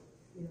 So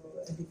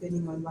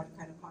depending on what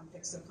kind of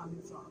context they're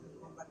coming from and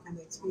what kind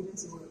of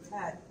experiences you've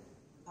had,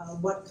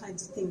 what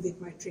kinds of things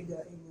it might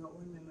trigger in your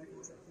own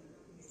memories. I think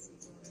it's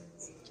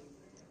always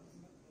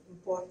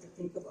important to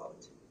think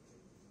about.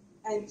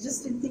 And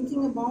just in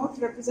thinking about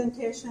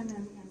representation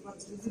and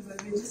what's visible,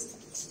 we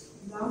just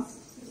last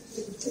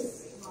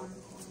one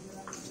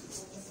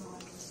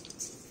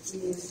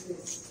is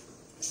this.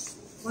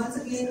 Once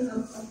again,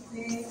 a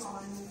play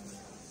on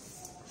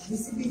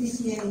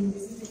visibility and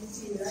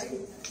invisibility, right?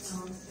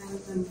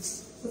 And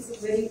puts a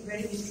very,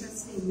 very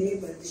interesting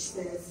label which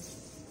says,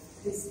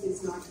 this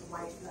is not a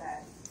white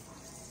flag.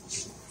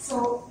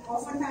 So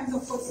oftentimes,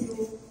 of course, a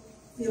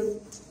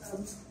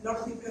lot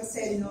of people have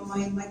said,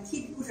 my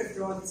kid could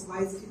draw this,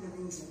 why is it in the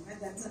museum? Right?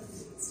 That's a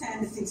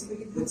standard thing. So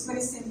it looks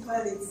very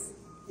simple. It's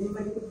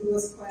anybody could do a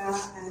square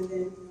and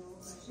then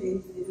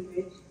change a little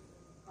bit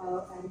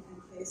and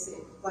place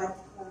it. But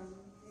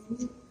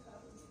anything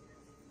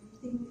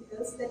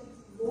else that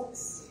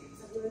works?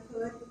 Have you ever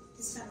heard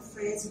this kind of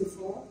phrase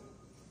before?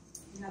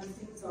 In other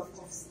things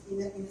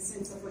in a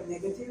sense of a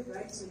negative,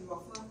 right? So you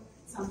offer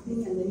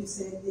something and then you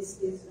say this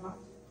is not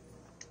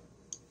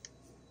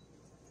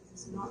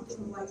a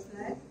white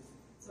flag.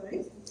 Sorry.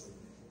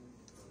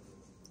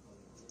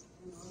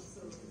 And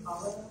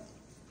also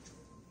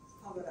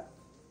cover up.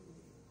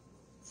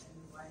 And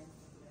white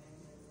flag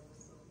and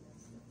also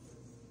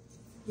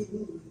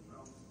hidden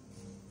from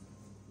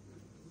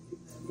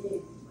the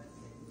name, but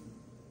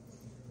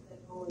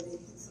that whole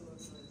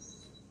sources.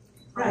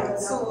 Right.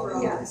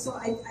 So I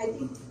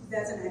think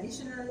there's an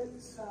additional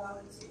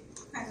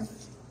kind of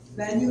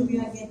value we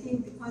are getting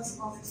because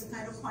of the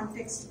kind of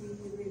context we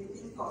really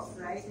think of,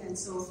 right? And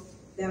so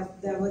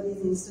there were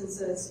these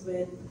instances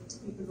when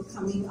people were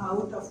coming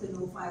out of the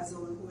no-fire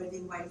zone,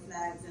 holding white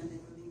flags, and then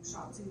were being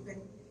shot. So you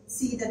can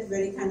see that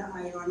very kind of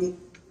ironic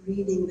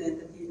reading then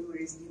that the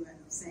university is given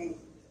of saying,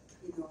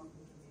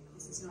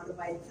 this is not a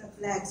white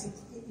flag. So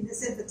in a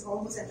sense, it's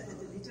almost at the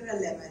literal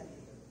level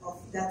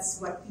of that's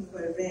what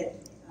people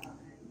read.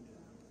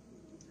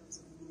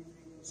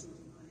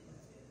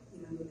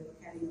 They were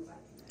carrying a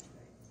white flag,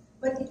 right?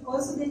 But it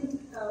also then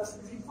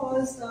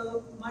recalls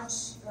a much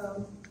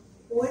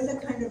older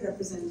kind of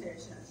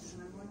representation.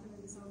 And I wonder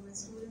whether some of my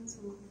students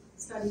who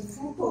studied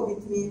Foucault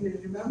with me will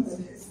remember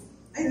this.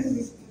 I don't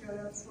think you're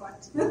on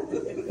spot.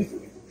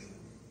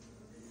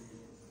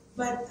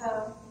 But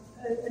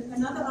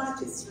another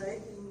artist, right,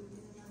 in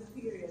another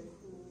period,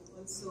 who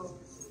also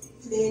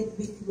played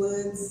with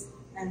words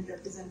and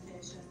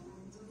representation.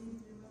 Do you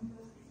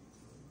remember?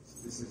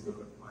 This is the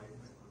five.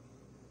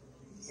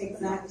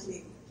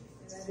 Exactly.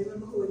 And I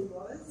remember who it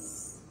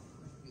was.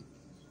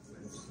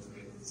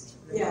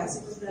 Yes,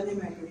 it was René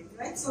Magritte,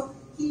 right? So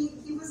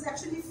he was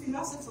actually a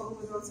philosopher who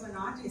was also an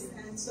artist,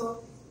 and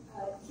so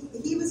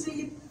he was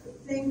really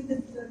playing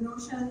with the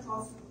notion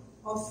of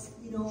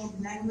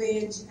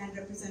language and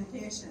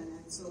representation,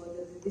 and so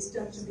the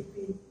distinction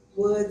between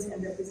words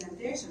and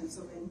representation.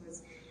 So when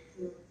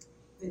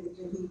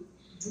he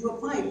drew a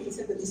pipe, he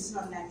said that this is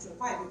not a natural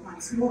pipe, you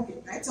can't smoke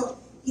it, right? So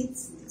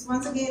it's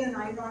once again an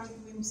ironic,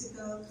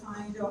 whimsical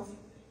kind of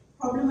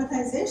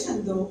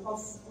problematization, though,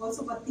 of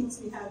also what things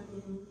we have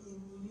in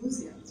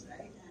museums,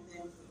 right? And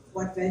then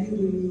what value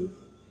do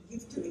we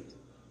give to it?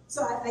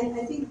 So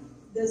I think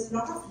there's a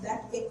lot of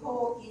that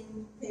echo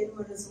in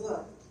Perlmutter's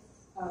work,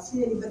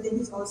 clearly, but then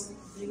he's also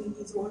bringing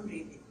his own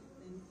reading.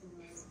 And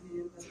as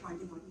Miriam was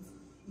pointing out,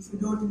 if you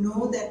don't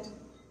know that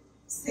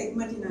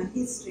segment in our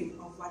history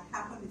of what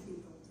happened with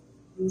people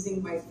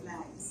using white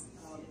flags,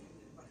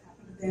 what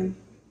happened to them,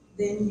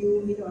 then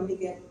you will only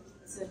get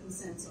a certain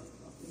sense of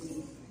the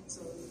meaning.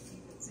 So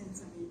in that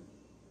sense,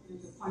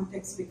 the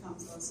context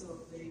becomes also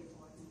very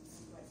important,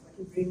 and what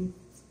you bring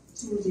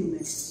to the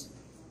image.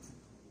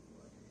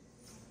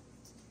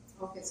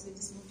 Okay, so we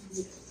just move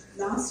to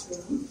the last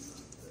room.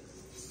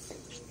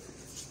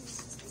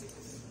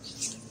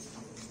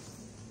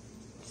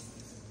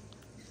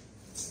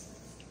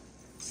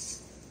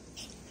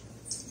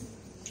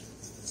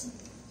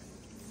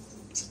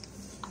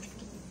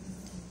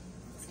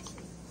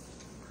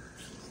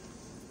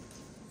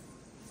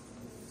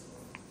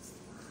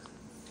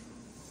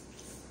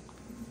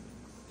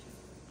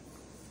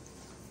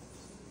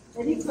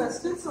 Any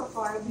questions so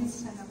far? I've been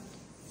kind of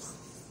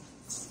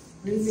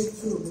bring it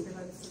through because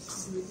I was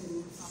supposed to do it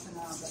in half an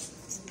hour, but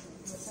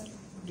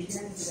we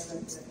began at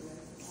 11,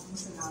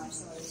 almost an hour,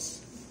 sorry.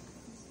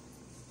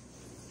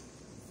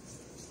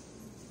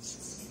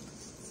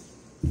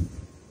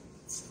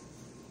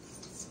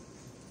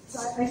 So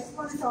I just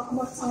want to talk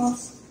about some of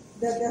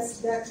there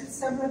are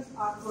several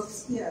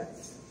artworks here,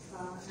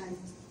 and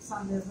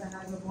Sanders and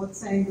I were both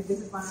saying that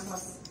this is one of our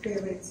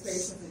favorite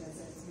spaces in a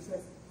sense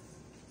because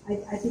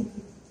I think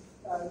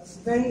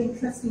very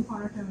interesting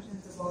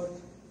connotations about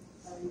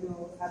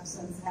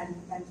absence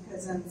and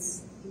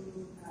presence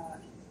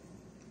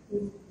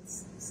in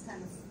this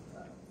kind of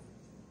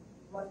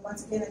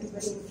once again I think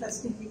very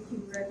interestingly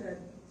curated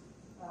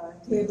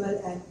table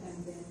and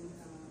then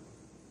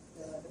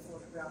the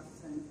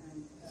photographs and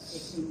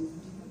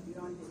etching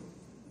beyond it.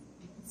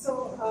 So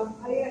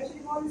I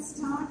actually want to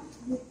start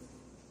with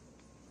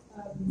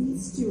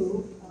these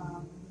two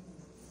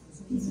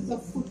pieces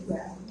of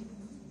footwear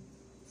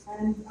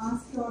and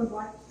ask you all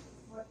what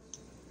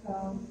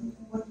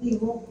they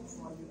evoke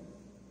for you,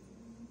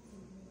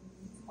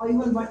 or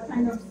even what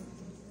kind of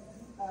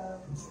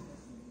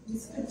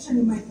description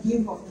you might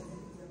give of it.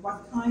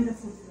 What kind of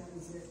footwear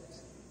is it?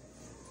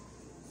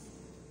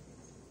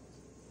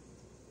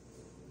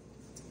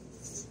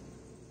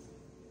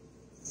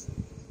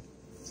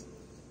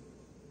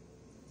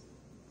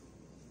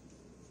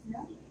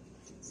 Yeah.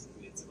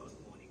 It's about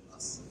morning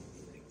loss.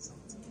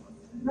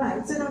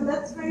 Right. So now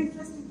that's very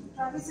interesting.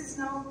 Travis is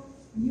now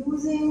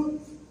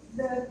using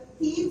the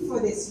theme for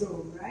this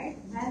room, right?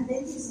 And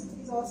then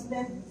he's also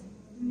then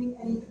doing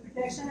an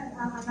interpretation, and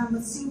I'm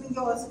assuming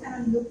you're also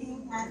kind of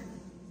looking at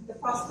the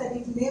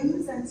prosthetic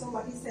limbs, and so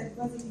what he said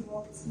was it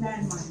evokes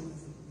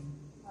landmines.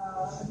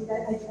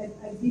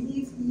 I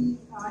believe the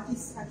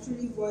artist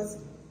actually was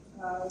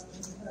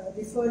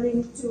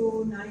referring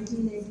to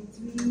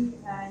 1983,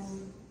 and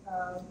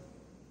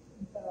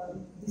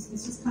this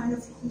was kind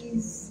of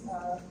his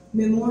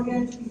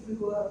memorial to people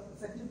who were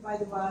affected by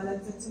the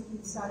violence, and so he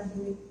started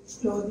doing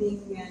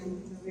clothing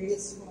and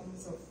various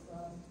forms of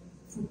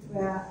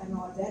footwear and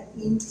all that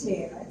in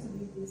tear, right? So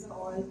these are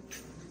all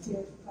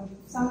tear.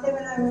 Someday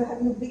when I was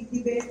having a big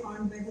debate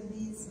on whether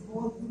these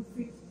both would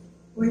fit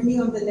only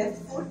on the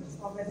left foot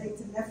or whether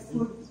it's a left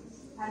foot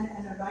and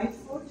a right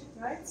foot,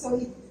 right? So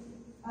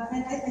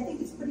and I think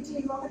it's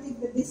particularly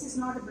evocative that this is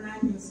not a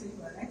brand new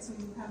slipper, right? So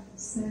you have the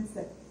sense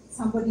that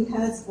somebody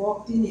has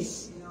walked in it,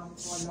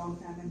 for a long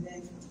time and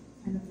then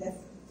kind of left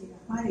in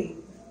a hurry.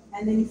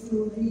 And then if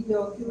you read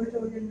your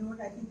curatorial note,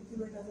 I think the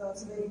curators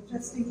also very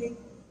interestingly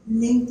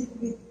linked it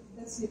with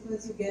the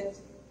slippers you get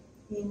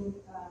in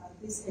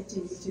this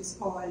etching, which is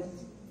called,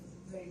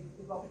 very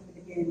evocative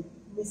again,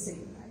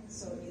 missing, right?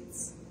 So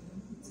it's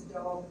a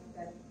dog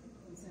that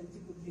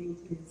essentially could read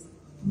is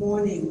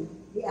mourning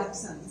the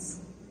absence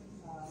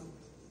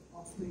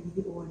of maybe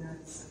the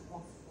owners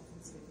of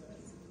the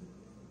slippers.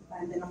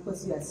 And then, of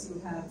course, yes, you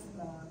have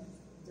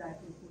dry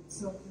food.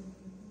 So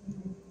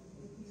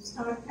you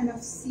start kind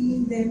of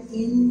seeing them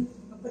in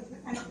a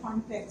particular kind of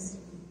context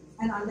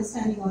and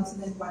understanding also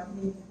then what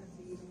may have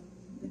been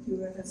the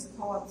curator's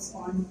thoughts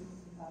on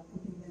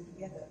putting them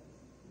together.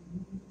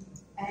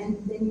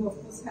 And then you,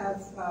 of course, have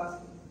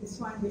this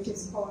one which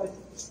is called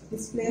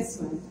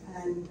displacement,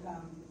 and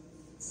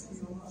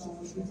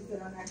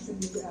actually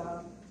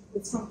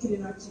it's from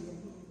Kilinochi.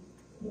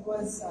 He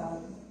was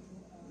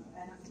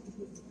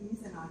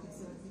he's an artist,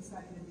 so he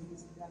started in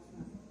this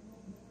production.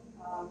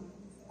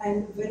 And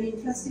very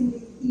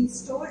interestingly, his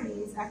story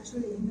is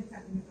actually in the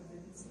cabinet of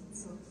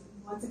resistance. So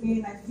once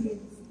again, I feel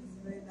it's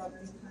very lovely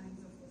kinds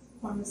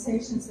of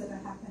conversations that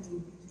are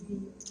happening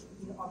between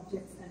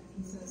objects and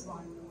pieces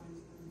on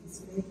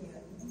display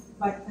here.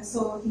 But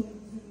so he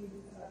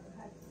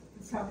had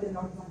traveled a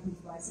lot on his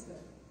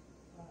bicycle,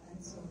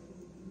 and so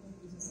he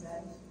uses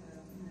that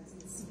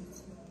as a seat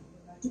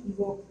to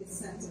evoke this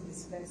sense of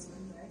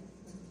displacement, right?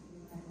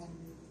 And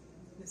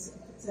this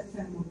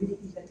certain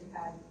mobility that he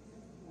had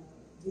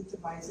with the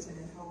bicycle,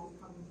 and how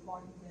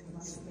important then the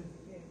bicycle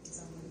became to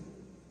somebody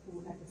who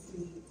had to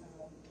flee a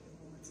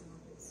moment's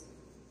notice.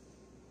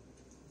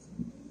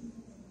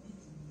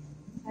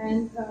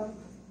 And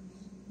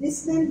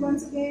this then,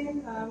 once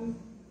again,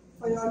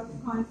 for you all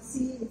who can't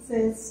see, it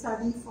says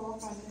study for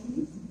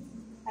community.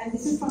 And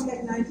this is from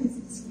like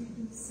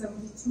 1963 to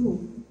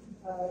 72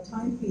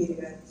 time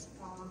period.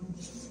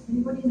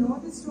 Anybody know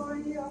the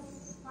story of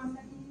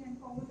Karnaki and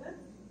Pavula?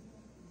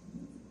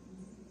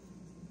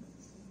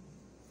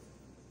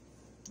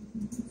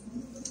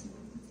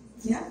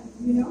 Yeah,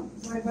 you know?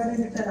 Why don't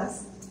you tell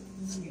us?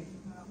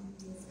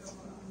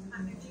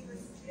 Karnaki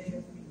was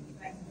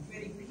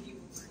very pretty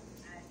woman,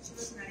 and she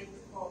was married to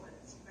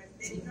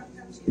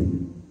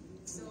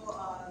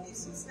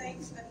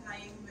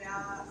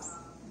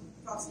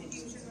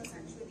was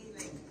actually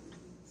like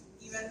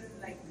even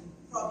like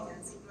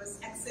prominence. It was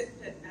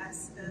accepted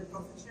as a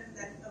profession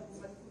that a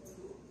woman could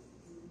do.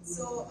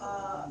 So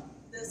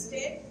the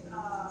state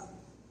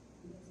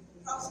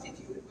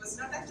prostitute was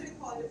not actually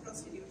called a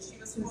prostitute. She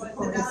was called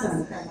the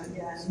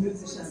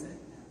dancer.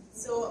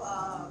 So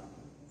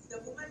the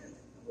woman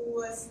who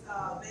was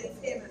very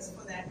famous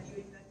for that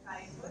during that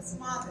time was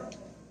Mother.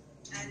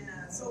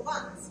 And so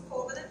once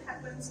Pavalan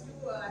happens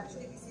to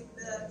actually visit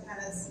the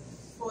palace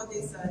for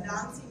this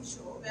dancing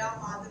show where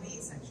Madhavi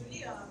is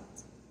actually,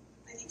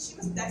 I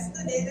think that's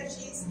the day that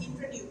she is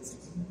introduced.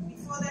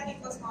 Before that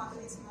it was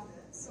Madhavi's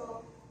mother.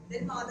 So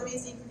then Madhavi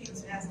is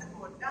introduced as the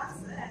court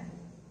dancer and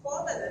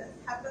Pavalan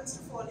happens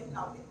to fall in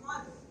love with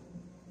Madhavi.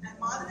 And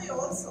Madhavi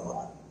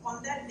also,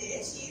 on that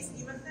day, she is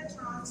given the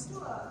chance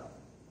to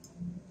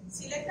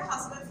select a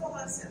husband for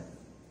herself.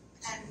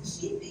 And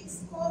she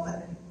picks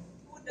Pavalan,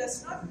 who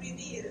does not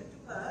reveal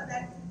to her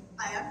that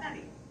I am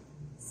married.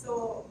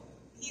 So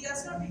he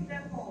does not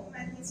return home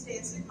and he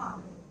stays with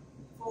Madhavi.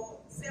 For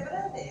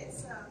several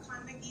days,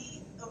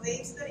 Kannagi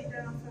awaits the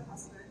return of her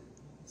husband.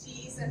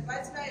 She is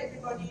advised by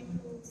everybody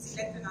to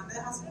select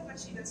another husband, but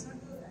she does not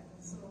do that.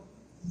 So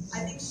I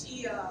think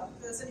she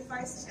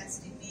personifies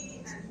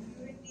chastity and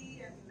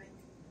purity and like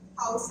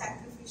how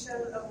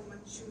sacrificial a woman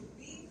should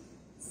be.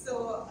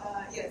 So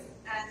yes,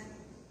 and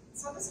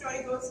so the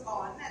story goes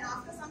on, and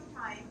after some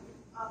time,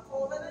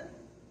 Pavalan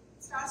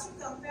starts to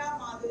compare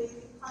Madhavi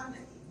with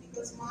Kannagi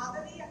because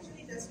Madhavi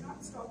actually does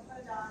not stop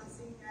her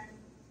dancing and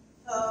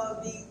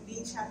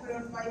being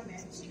chaperoned by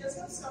men. She does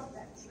not stop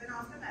that even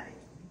after marriage.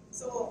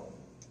 So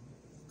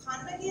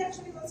Kannagi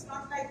actually was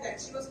not like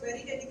that. She was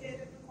very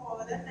dedicated to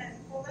Pavalan, and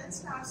Pavalan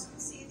starts to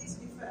see this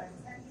difference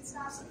and he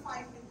starts to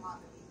fight with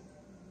Madhavi.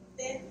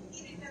 Then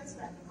he returns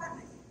back to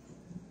Kannagi.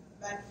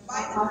 But by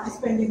the after time,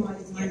 spending all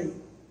his money.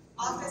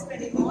 After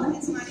spending all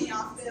his money,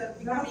 after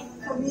becoming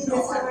For me,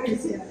 that's how it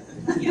is here.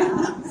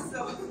 yeah,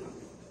 so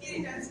he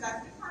returns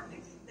back to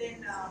Kannagi.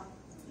 Then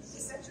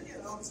it's actually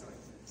a long story.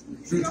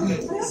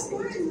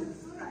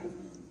 Right.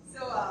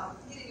 So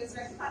he returns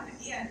back to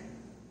Kannagi, and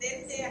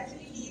then they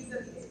actually leave the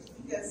village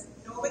because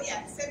nobody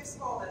accepts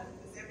Pavalan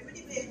because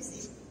everybody blames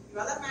him. You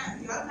are a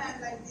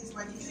man like this.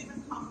 Why did you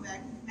even come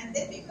back? And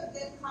then people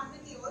then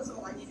Kannagi also.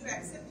 Why did you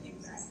accept him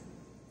back?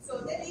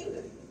 So they leave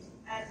the village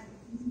and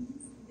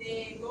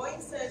they go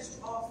in search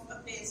of a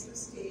place to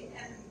stay,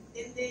 and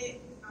then they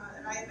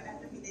arrive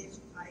at the village.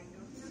 I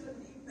don't remember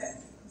the name, but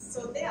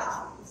so they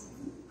are.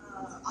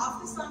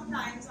 After some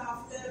times,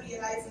 after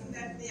realizing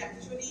that they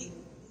actually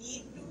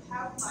need to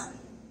have money,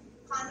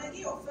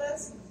 Kannagi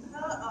offers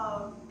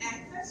her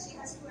anklets. She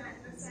has 2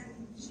 anklets,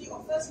 and she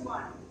offers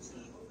one.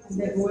 She offers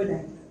The gold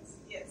anklets.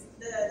 Yes,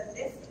 the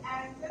left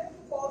anklet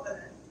to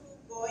Pavalan to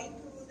go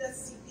into the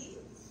city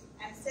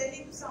and sell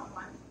it to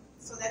someone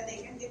so that they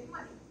can get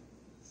money.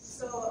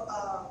 So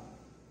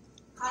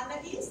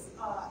Kannagi's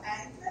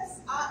anklets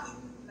are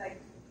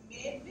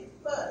made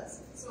with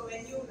pearls. So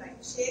when you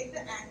shake the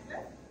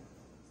anklet,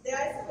 there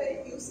is a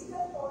very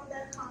musical tone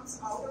that comes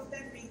out of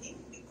that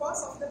ringing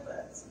because of the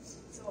pearls.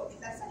 So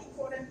that's an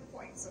important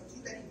point. So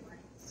keep that in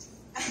mind.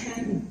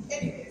 And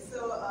anyway,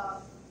 so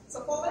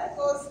Pavalan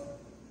goes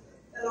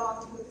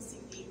along to the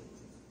city,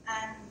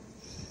 and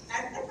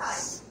at the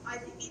time, I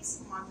think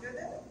it's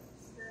Magadha.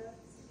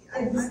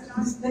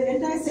 The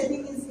entire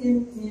setting is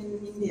in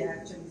India,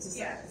 actually.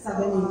 It's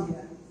southern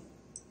India.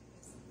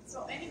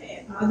 So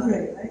anyway,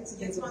 Madurai, right? So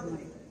yes,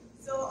 Madurai.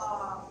 So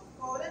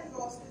Pavalan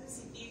goes to the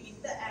city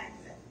with the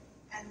anklet,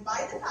 and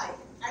by the time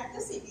at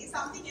the city,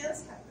 something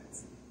else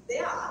happens.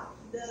 There,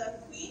 the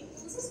queen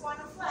loses one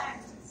of her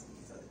anklets.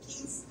 So the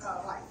king's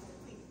wife, the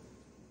queen,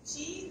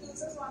 she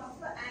loses one of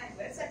her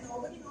anklets, and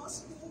nobody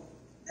knows who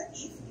the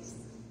thief is.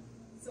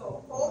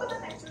 So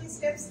Pavalan actually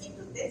steps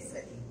into this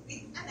city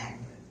with an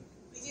anklet,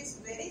 which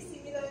is very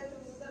similar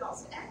to the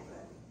lost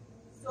anklet.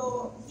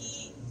 So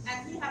he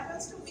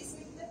happens to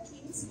visit the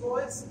king's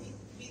goldsmith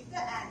with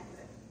the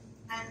anklet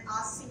and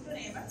asks him to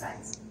name a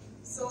price.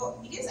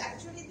 So it is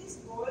actually this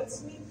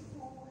goldsmith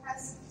who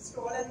has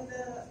stolen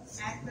the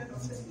anklet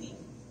of the king,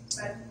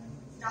 but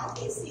now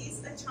he sees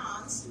a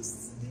chance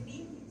to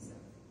redeem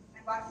himself.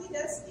 And what he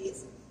does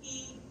is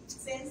he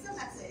sends a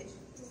message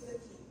to the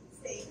king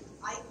saying,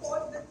 I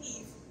caught the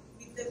thief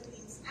with the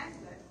king's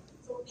anklet,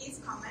 so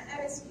please come and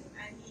arrest him.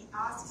 And he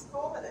asks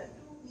Pavalan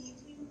to meet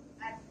him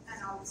at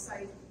an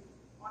outside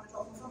on the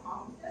top of a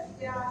mountain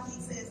where he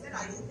says that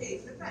I will pay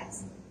the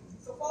price.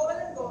 So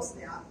Pavalan goes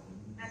there,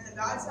 and the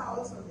guards are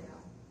also there.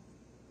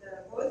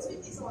 The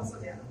goldsmith is also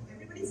there.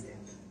 Everybody's there.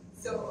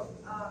 So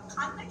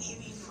Kannagi,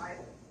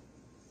 meanwhile,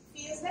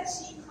 feels that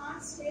she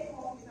can't stay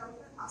home without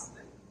her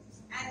husband,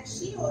 and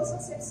she also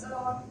sets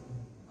along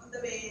on the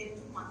way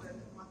to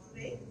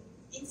Madurai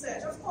in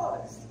search of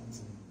Pavalan.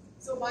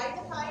 So by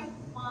the time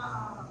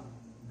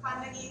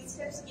Kannagi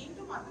steps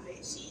into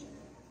Madurai, she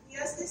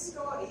hears this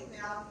story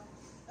where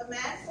a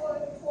man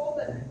called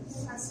Pavalan,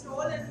 who has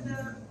stolen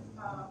the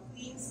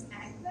queen's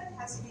anklet,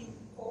 has been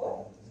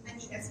caught and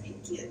he has been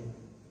killed.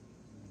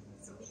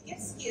 So he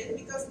gets killed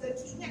because the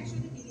king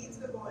actually believes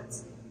the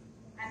goldsmith.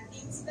 and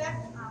thinks that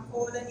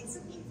Poland is a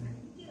thief and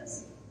he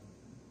kills him.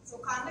 So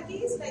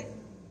Kannaki is like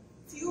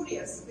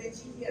furious when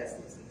she hears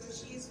this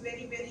because she is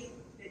very, very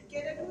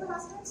dedicated to her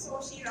husband. So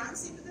she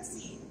runs into the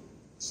scene,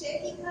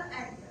 shaking her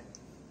ankle,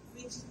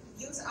 which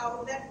gives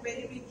out that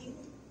very ringing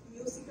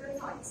musical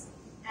noise.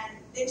 And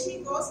then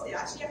she goes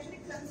there, she actually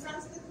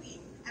confronts the queen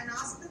and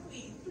asks the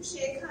queen to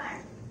shake her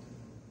ankle.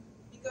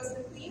 Because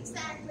the queen's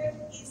anklet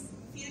is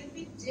filled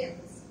with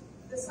gems.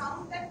 The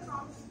sound that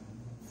comes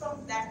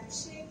from that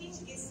shaking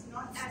is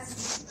not as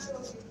musical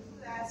or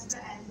beautiful as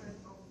the anklet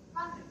of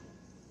Kannaki.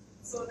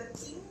 So the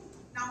king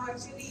now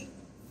actually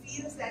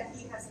feels that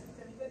he has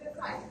committed a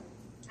crime,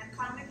 and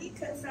Kannaki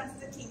confronts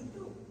the king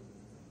too.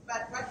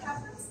 But what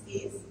happens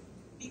is,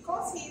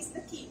 because he is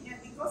the king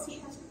and because he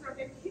has to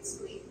protect his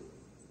queen,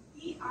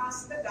 he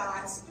asks the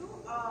guards to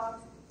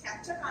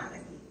capture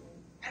Kannaki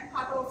and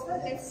cut off her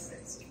left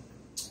breast.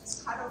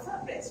 Cut off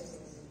her breast.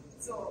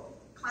 So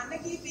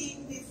Kannaki,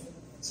 being this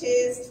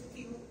chaste,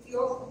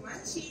 pure woman,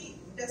 she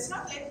does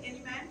not let any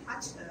man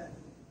touch her,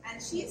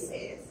 and she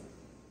says,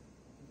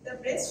 the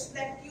breast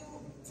that you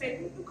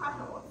threatened to cut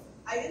off,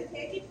 I will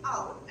take it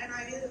out and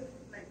I will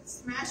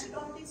smash it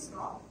on this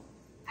rock,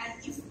 and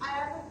if I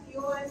am a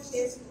pure and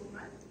chaste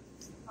woman,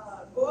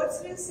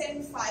 gods will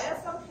send fire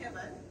from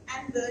heaven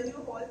and burn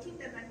your whole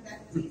kingdom, and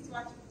that is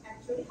what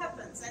actually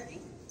happens. I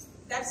think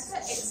that's the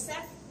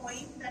exact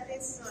point that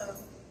is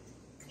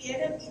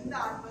created in the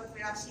artwork,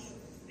 where she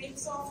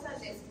rips off her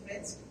left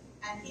breast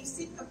and hits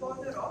it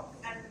upon the rock,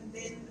 and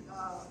then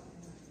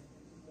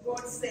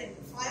God send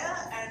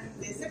fire, and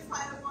they set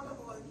fire upon the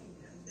whole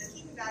kingdom. The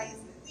king dies,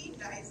 the queen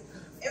dies,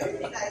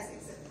 everybody dies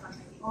except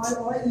Kannaki.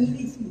 All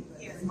evil people.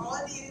 Yes, all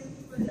the evil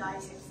people die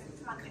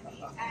except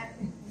Kannaki,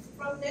 and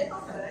from then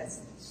onwards,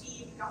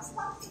 she becomes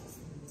Party.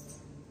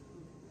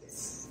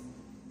 Yes.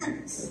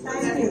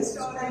 Thank you. It's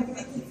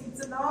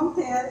a long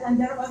tale, and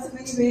there are also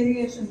many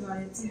variations on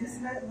it. So this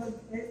was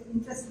very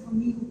interesting for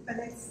me, who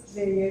collects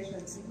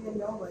variations to hear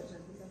your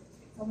version, because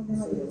some of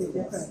them are a little bit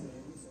different.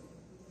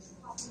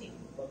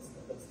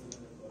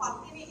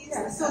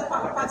 Yeah, so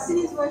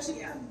Paksini's worship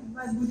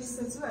was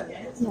Buddhist as well,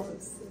 right?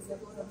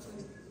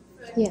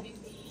 Yeah. Yeah.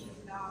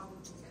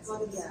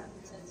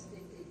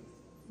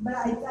 But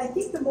I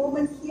think the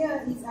moment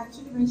here is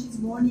actually when she's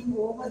mourning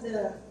over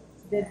the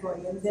dead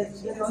body, and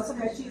there's also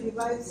where she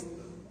revives him.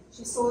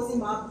 She sews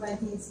him up when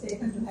he's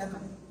taken to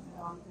heaven,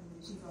 and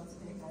she's also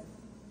taken.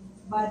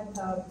 But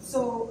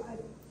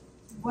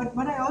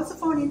what I also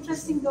found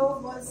interesting though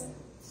was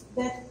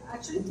that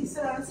actually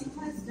Tisaransi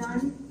has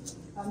done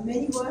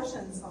many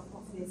versions of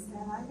this,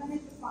 and I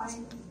managed to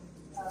find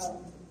a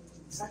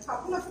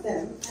couple of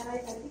them, and I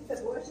think the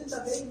versions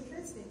are very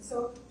interesting.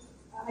 So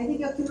I think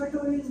your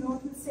curatorial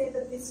note will say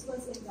that this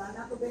was in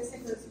Ghana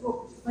Kobeseker's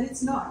book, but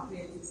it's not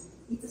really.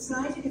 It's a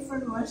slightly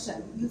different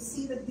version. You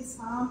see that this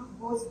arm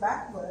goes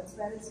backwards,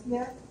 whereas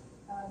here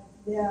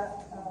they're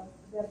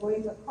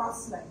going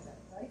across like that,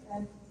 right?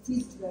 And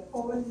the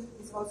colon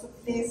is also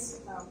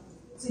placed, so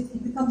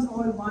it becomes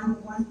all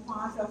one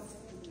part of.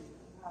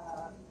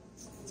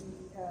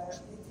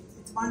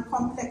 It's one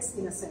complex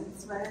in a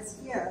sense, whereas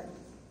here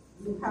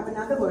you have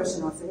another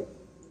version of it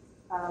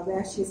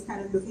where she's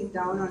kind of looking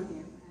down on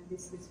him, and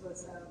this was when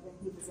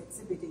he was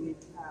exhibiting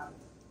it.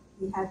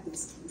 He had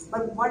this.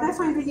 But what I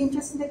find really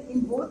interesting that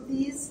in both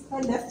these,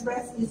 her left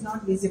breast is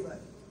not visible.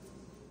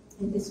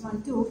 In this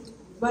one too.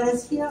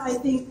 Whereas here, I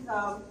think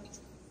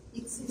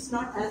it's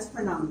not as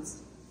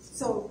pronounced.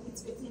 So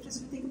it's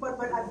interesting to think about.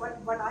 But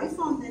what I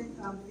found then,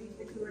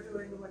 the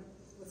curatorial,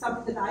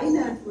 something that I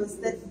learned was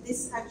that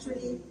this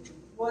actually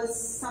was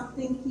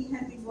something he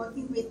had been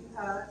working with,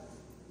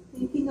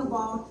 thinking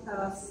about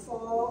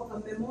for a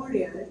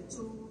memorial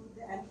to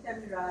the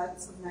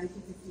anti-terrorists of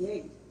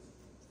 1958.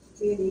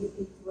 Really,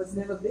 it was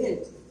never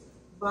built,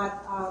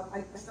 but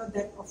I thought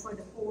that offered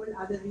a whole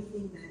other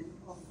reading then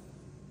of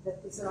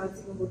that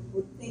Tisaransi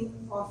would think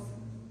of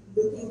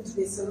looking to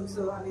this.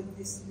 So I mean,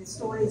 this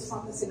story is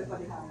from the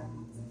Silapadihara.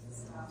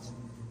 It's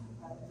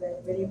a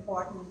very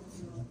important,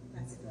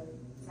 classical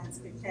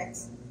Sanskrit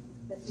text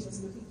that he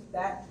was looking to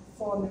that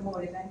for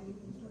memorial. And in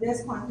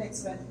today's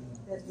context, when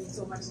there's been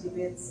so much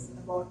debates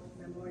about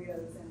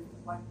memorials and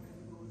what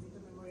goes into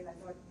memorial, I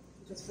thought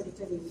it was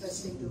particularly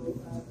interesting to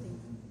think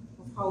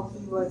how he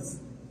was,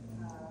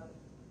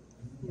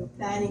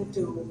 planning to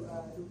do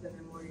the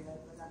memorial,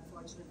 but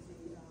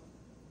unfortunately, it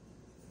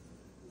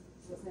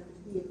was never to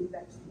be. We've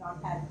actually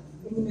not had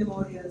any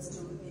memorials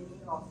to any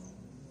of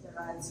the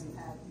riots we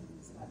had in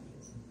these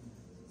countries.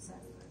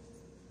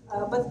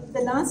 But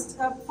the last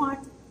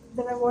part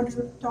that I wanted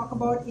to talk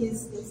about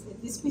is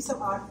this piece of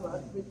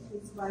artwork, which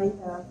is by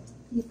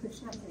P.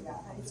 Krishnapriya,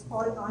 and it's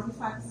called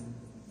Artifacts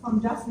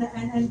from Jaffna,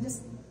 and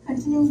just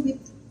continuing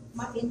with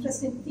my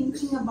interest in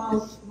thinking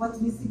about what's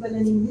visible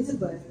and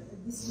invisible.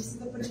 This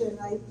visible, and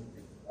I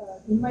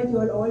invite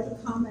you all to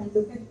come and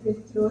look at it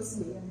very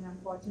closely. I mean,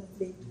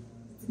 unfortunately,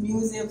 it's a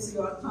museum, so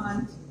you all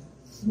can't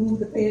move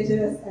the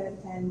pages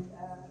and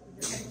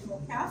look at it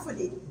more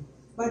carefully.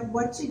 But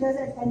what she does,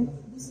 and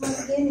this one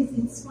again is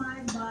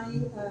inspired by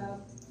a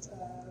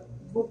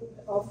book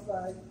of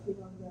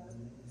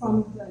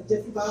from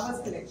Jeffrey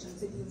Bawa's collection.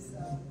 So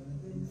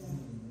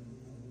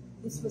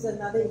this was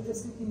another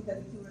interesting thing that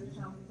the curator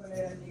found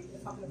a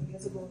couple of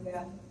years ago,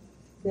 where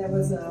there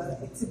was an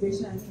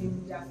exhibition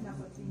in Jaffna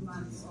for 3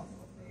 months of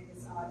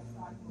various art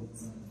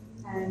books.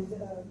 And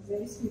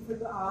various people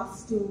were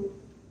asked to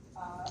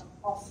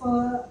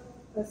offer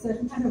a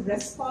certain kind of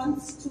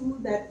response to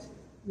that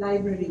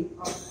library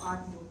of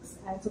art books.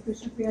 And so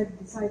Krishna Priya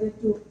decided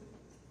to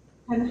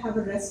kind of have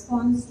a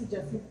response to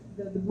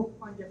the book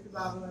on Jeffrey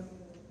Bawa,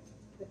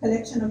 the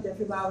collection of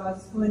Jeffrey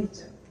Bawa's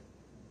furniture.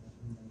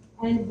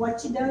 And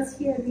what she does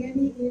here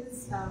really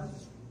is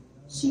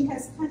she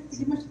has kind of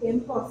pretty much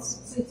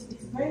embossed, so it's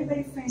very,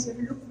 very faint. If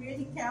you look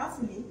really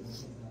carefully,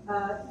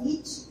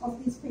 each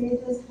of these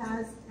pages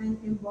has an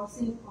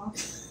embossing of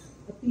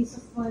a piece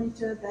of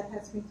furniture that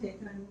has been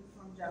taken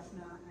from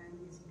Jaffna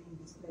and is being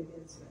displayed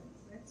elsewhere.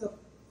 Right?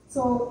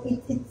 So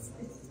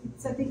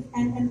it's a big,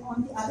 and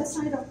on the other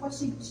side, of course,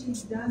 she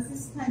does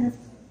this kind of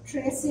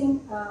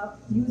tracing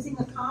using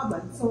a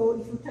carbon. So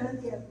if you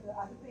turn the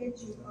other page,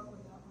 on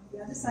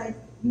the other side,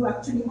 you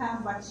actually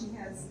have what she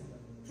has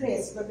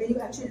traced. But when you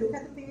actually look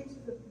at the page,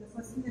 the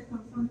first thing that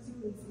confronts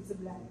you is a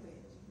blank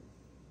page.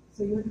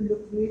 So you have to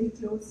look really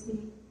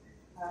closely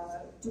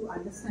to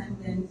understand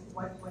then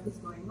what is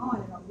going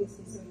on, and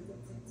obviously, so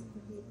it's a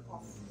critique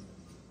of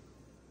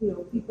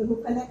people who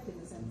collect in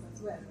a sense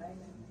as well, right? And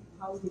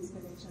how these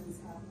collections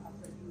are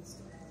produced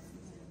and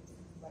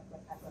what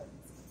happens.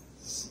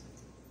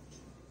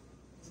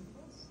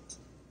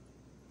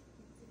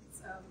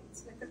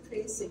 It's like a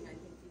tracing, I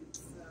think.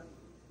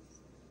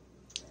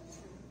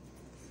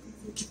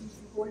 If you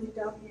hold it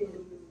up here,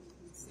 you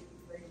see it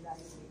very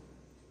lively.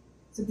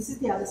 So this is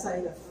the other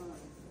side of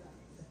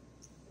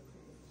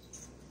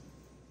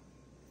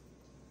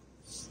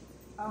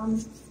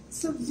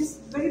so just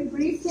very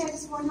briefly, I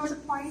just want to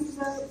point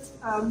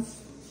the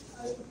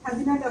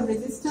Cabinet of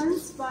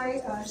Resistance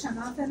by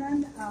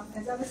Shanatanan.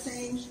 As I was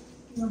saying,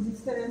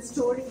 Visitor and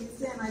Story is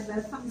there, and I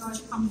welcome you all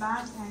to come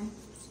back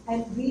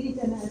and read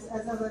it. And as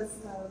I was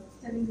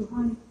telling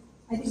Ruhani,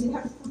 I think we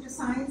have to put a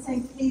sign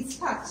saying please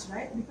touch,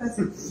 right? Because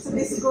so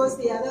this goes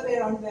the other way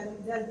around, where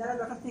there are a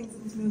lot of things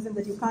in this museum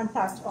that you can't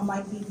touch or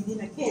might be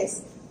within a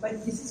case,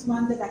 but this is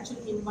one that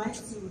actually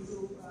invites you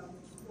to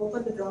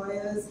open the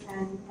drawers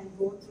and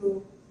go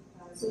through.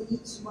 So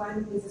each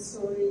one is a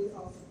story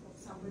of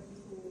somebody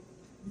who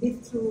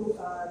lived through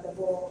the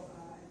war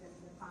and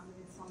the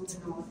family from the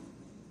north,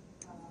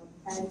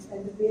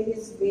 and the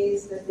various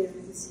ways that they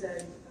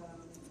resisted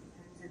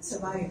and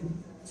survived in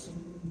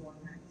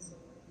wartime. So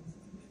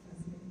it's a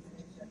fascinating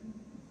connection.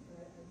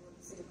 I won't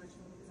say much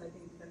more because I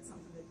think that's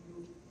something that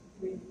you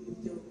really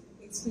need to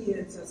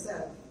experience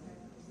yourself.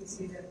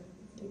 Obviously, the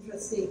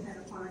interesting kind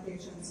of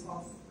connotations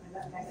of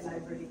like a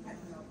library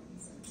catalog, in a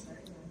sense,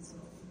 right? And so,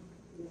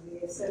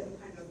 there is a certain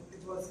kind of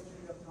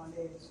diversity of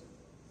knowledge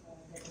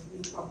that is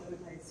being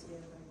problematized here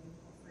by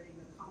offering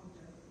a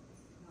counter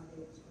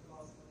knowledge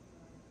about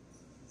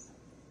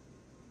something.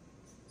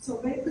 So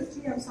very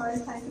quickly, I'm sorry,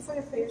 thank you for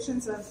your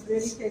patience. I've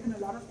really taken a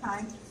lot of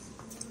time.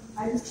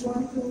 I just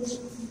want to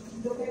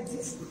look at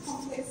this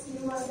complex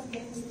view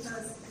again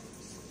because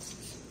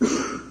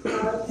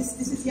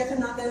this is yet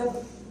another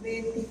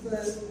way people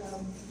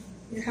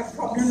have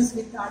problems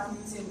with art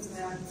museums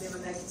where they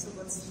were like, so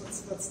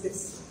what's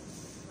this,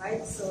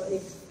 right? So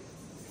it's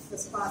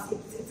a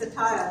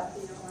tire, on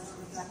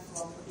a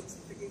platform, but it's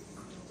pretty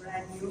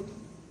brand new.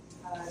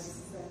 This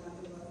is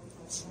another one.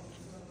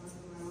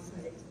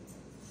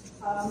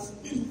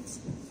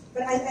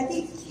 But I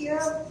think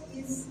here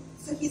is,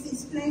 so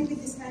he's playing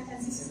with this and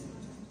this is,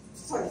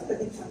 sorry,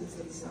 Pradeep, I'm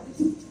sorry.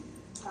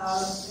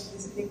 This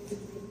is linked to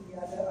the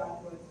other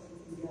artwork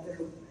in the other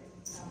room, right?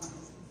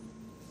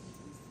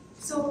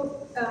 So,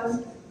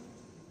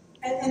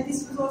 and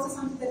this was also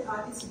something that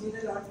artists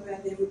did a lot, where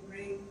they would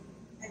bring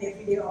an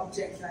everyday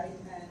object, right,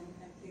 and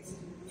place it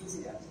in the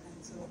museum, and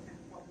so kind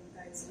of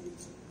problematize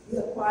the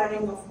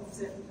acquiring of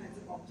certain kinds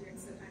of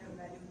objects, the kind of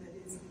value that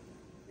is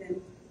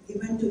then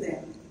given to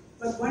them.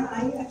 But what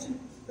I actually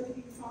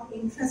particularly found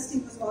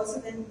interesting was also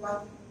then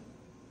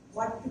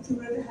what the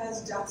curator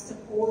has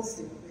juxtaposed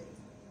it with,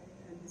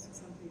 right? And this is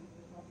something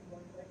we talked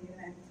about earlier,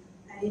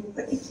 and in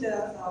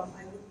particular,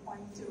 I would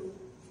point to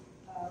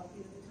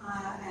the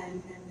tire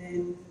and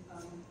then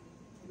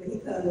the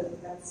vehicle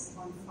that's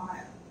on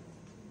fire.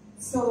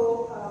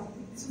 So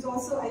this is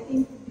also, I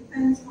think, it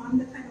depends on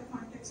the kind of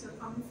context you're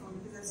coming from,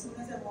 because as soon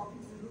as I walked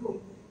into the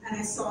room and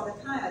I saw the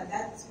tire,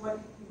 that's what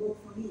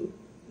evoked for me.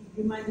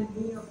 It reminded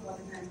me of all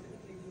the time,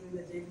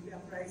 particularly during the JP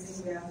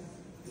uprising, where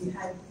we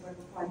had what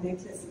we call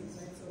necklaces,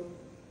 right? So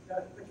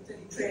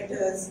particularly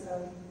traitors,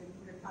 they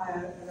put a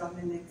tire around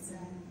their necks and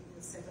it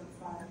was set on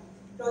fire.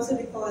 But also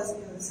because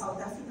the South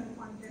African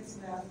context,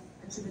 where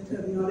actually the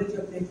terminology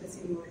of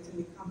necklacing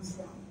originally comes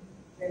from,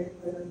 where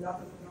a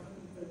lot of people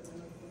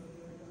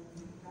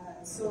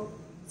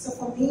so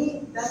for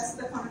me, that's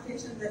the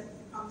connotation that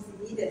comes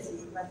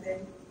immediately, but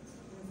then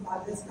for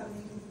others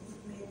coming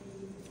maybe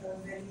a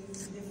very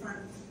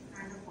different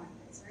kind of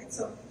context, right?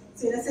 So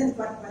in a sense,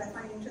 what I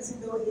find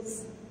interesting though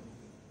is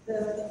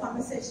the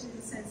conversation in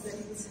the sense that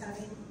he was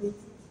having with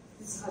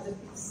this other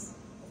piece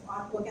of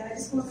artwork. And I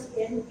just want to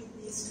end with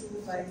these two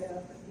by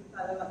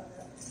Pallava.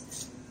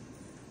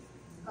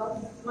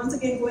 Once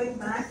again, going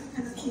back,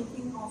 kind of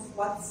thinking of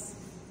what's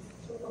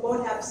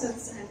about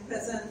absence and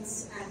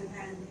presence and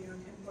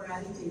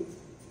temporality.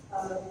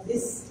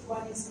 This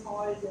one is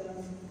called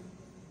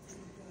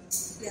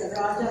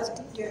Raja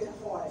Theatre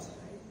Hall, right?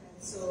 And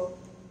so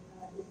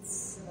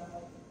it's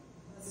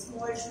a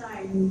small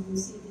shrine. You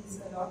see these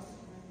a lot in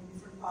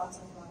different parts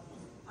of our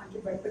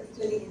country, but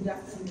particularly in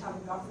Japan, we have a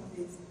lot of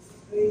these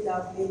very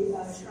lovely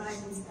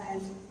shrines.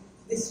 And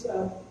this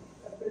was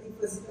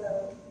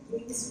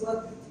doing this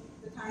work at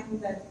the time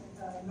that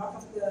a lot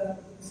of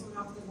soon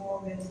after the war,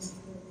 when the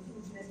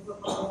huge network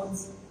of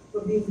roads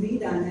were being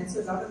redone, and so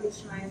a lot of the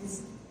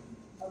shrines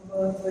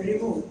were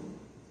removed.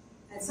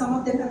 And some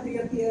of them have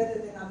reappeared,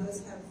 and then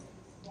others have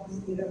gone to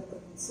the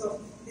reappeared. So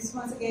this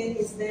once again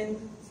is then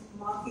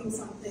marking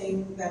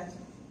something that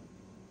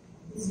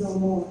is no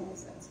more in a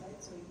sense,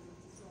 right? So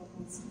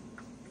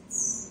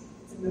it's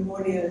a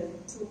memorial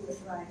to a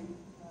shrine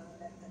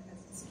that has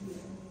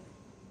disappeared.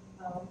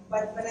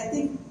 But I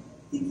think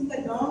thinking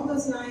along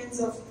those lines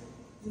of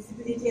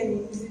visibility and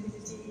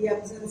invisibility,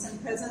 absence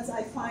and presence,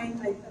 I find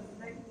I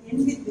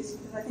end with this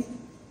because I think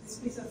this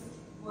piece of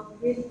work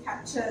really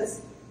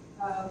captures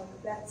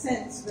that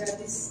sense where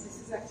this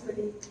is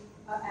actually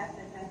an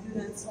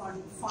ambulance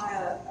on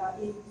fire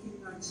in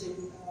Kilinochi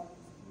in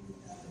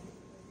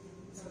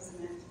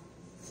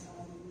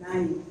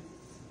 2009,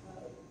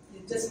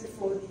 just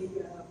before the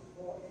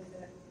war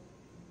ended.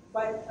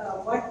 But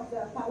what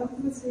Pallava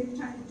was really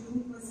trying to do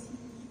was he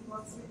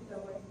works with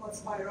what he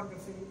calls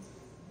pyrography,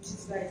 which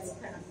is where it's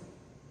kind of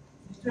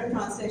literal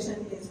translation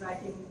is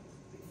writing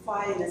with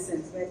fire in a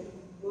sense, where he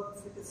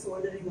works with the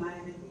soldering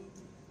iron, and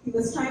he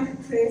was trying to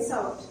trace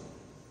out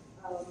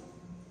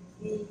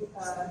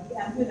the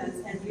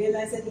ambulance and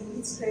realized that in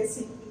his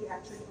tracing he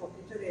actually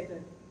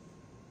obliterated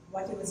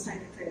what he was trying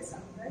to trace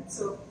out, right?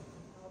 So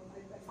I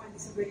find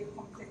this a very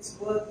complex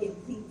work in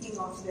thinking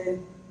of the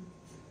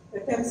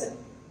attempts at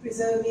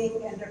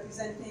preserving and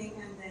representing,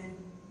 and then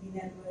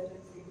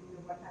inadvertently,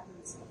 what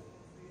happens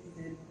really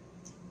then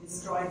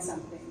destroying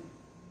something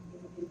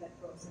in that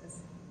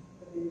process.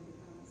 But then it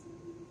becomes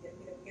something we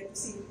get to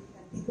see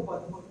and think about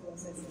the whole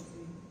process as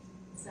we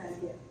stand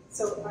here.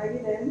 So I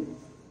will end.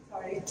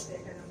 Sorry, I've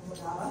taken a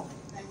whole hour.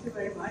 Thank you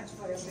very much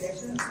for your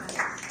patience. And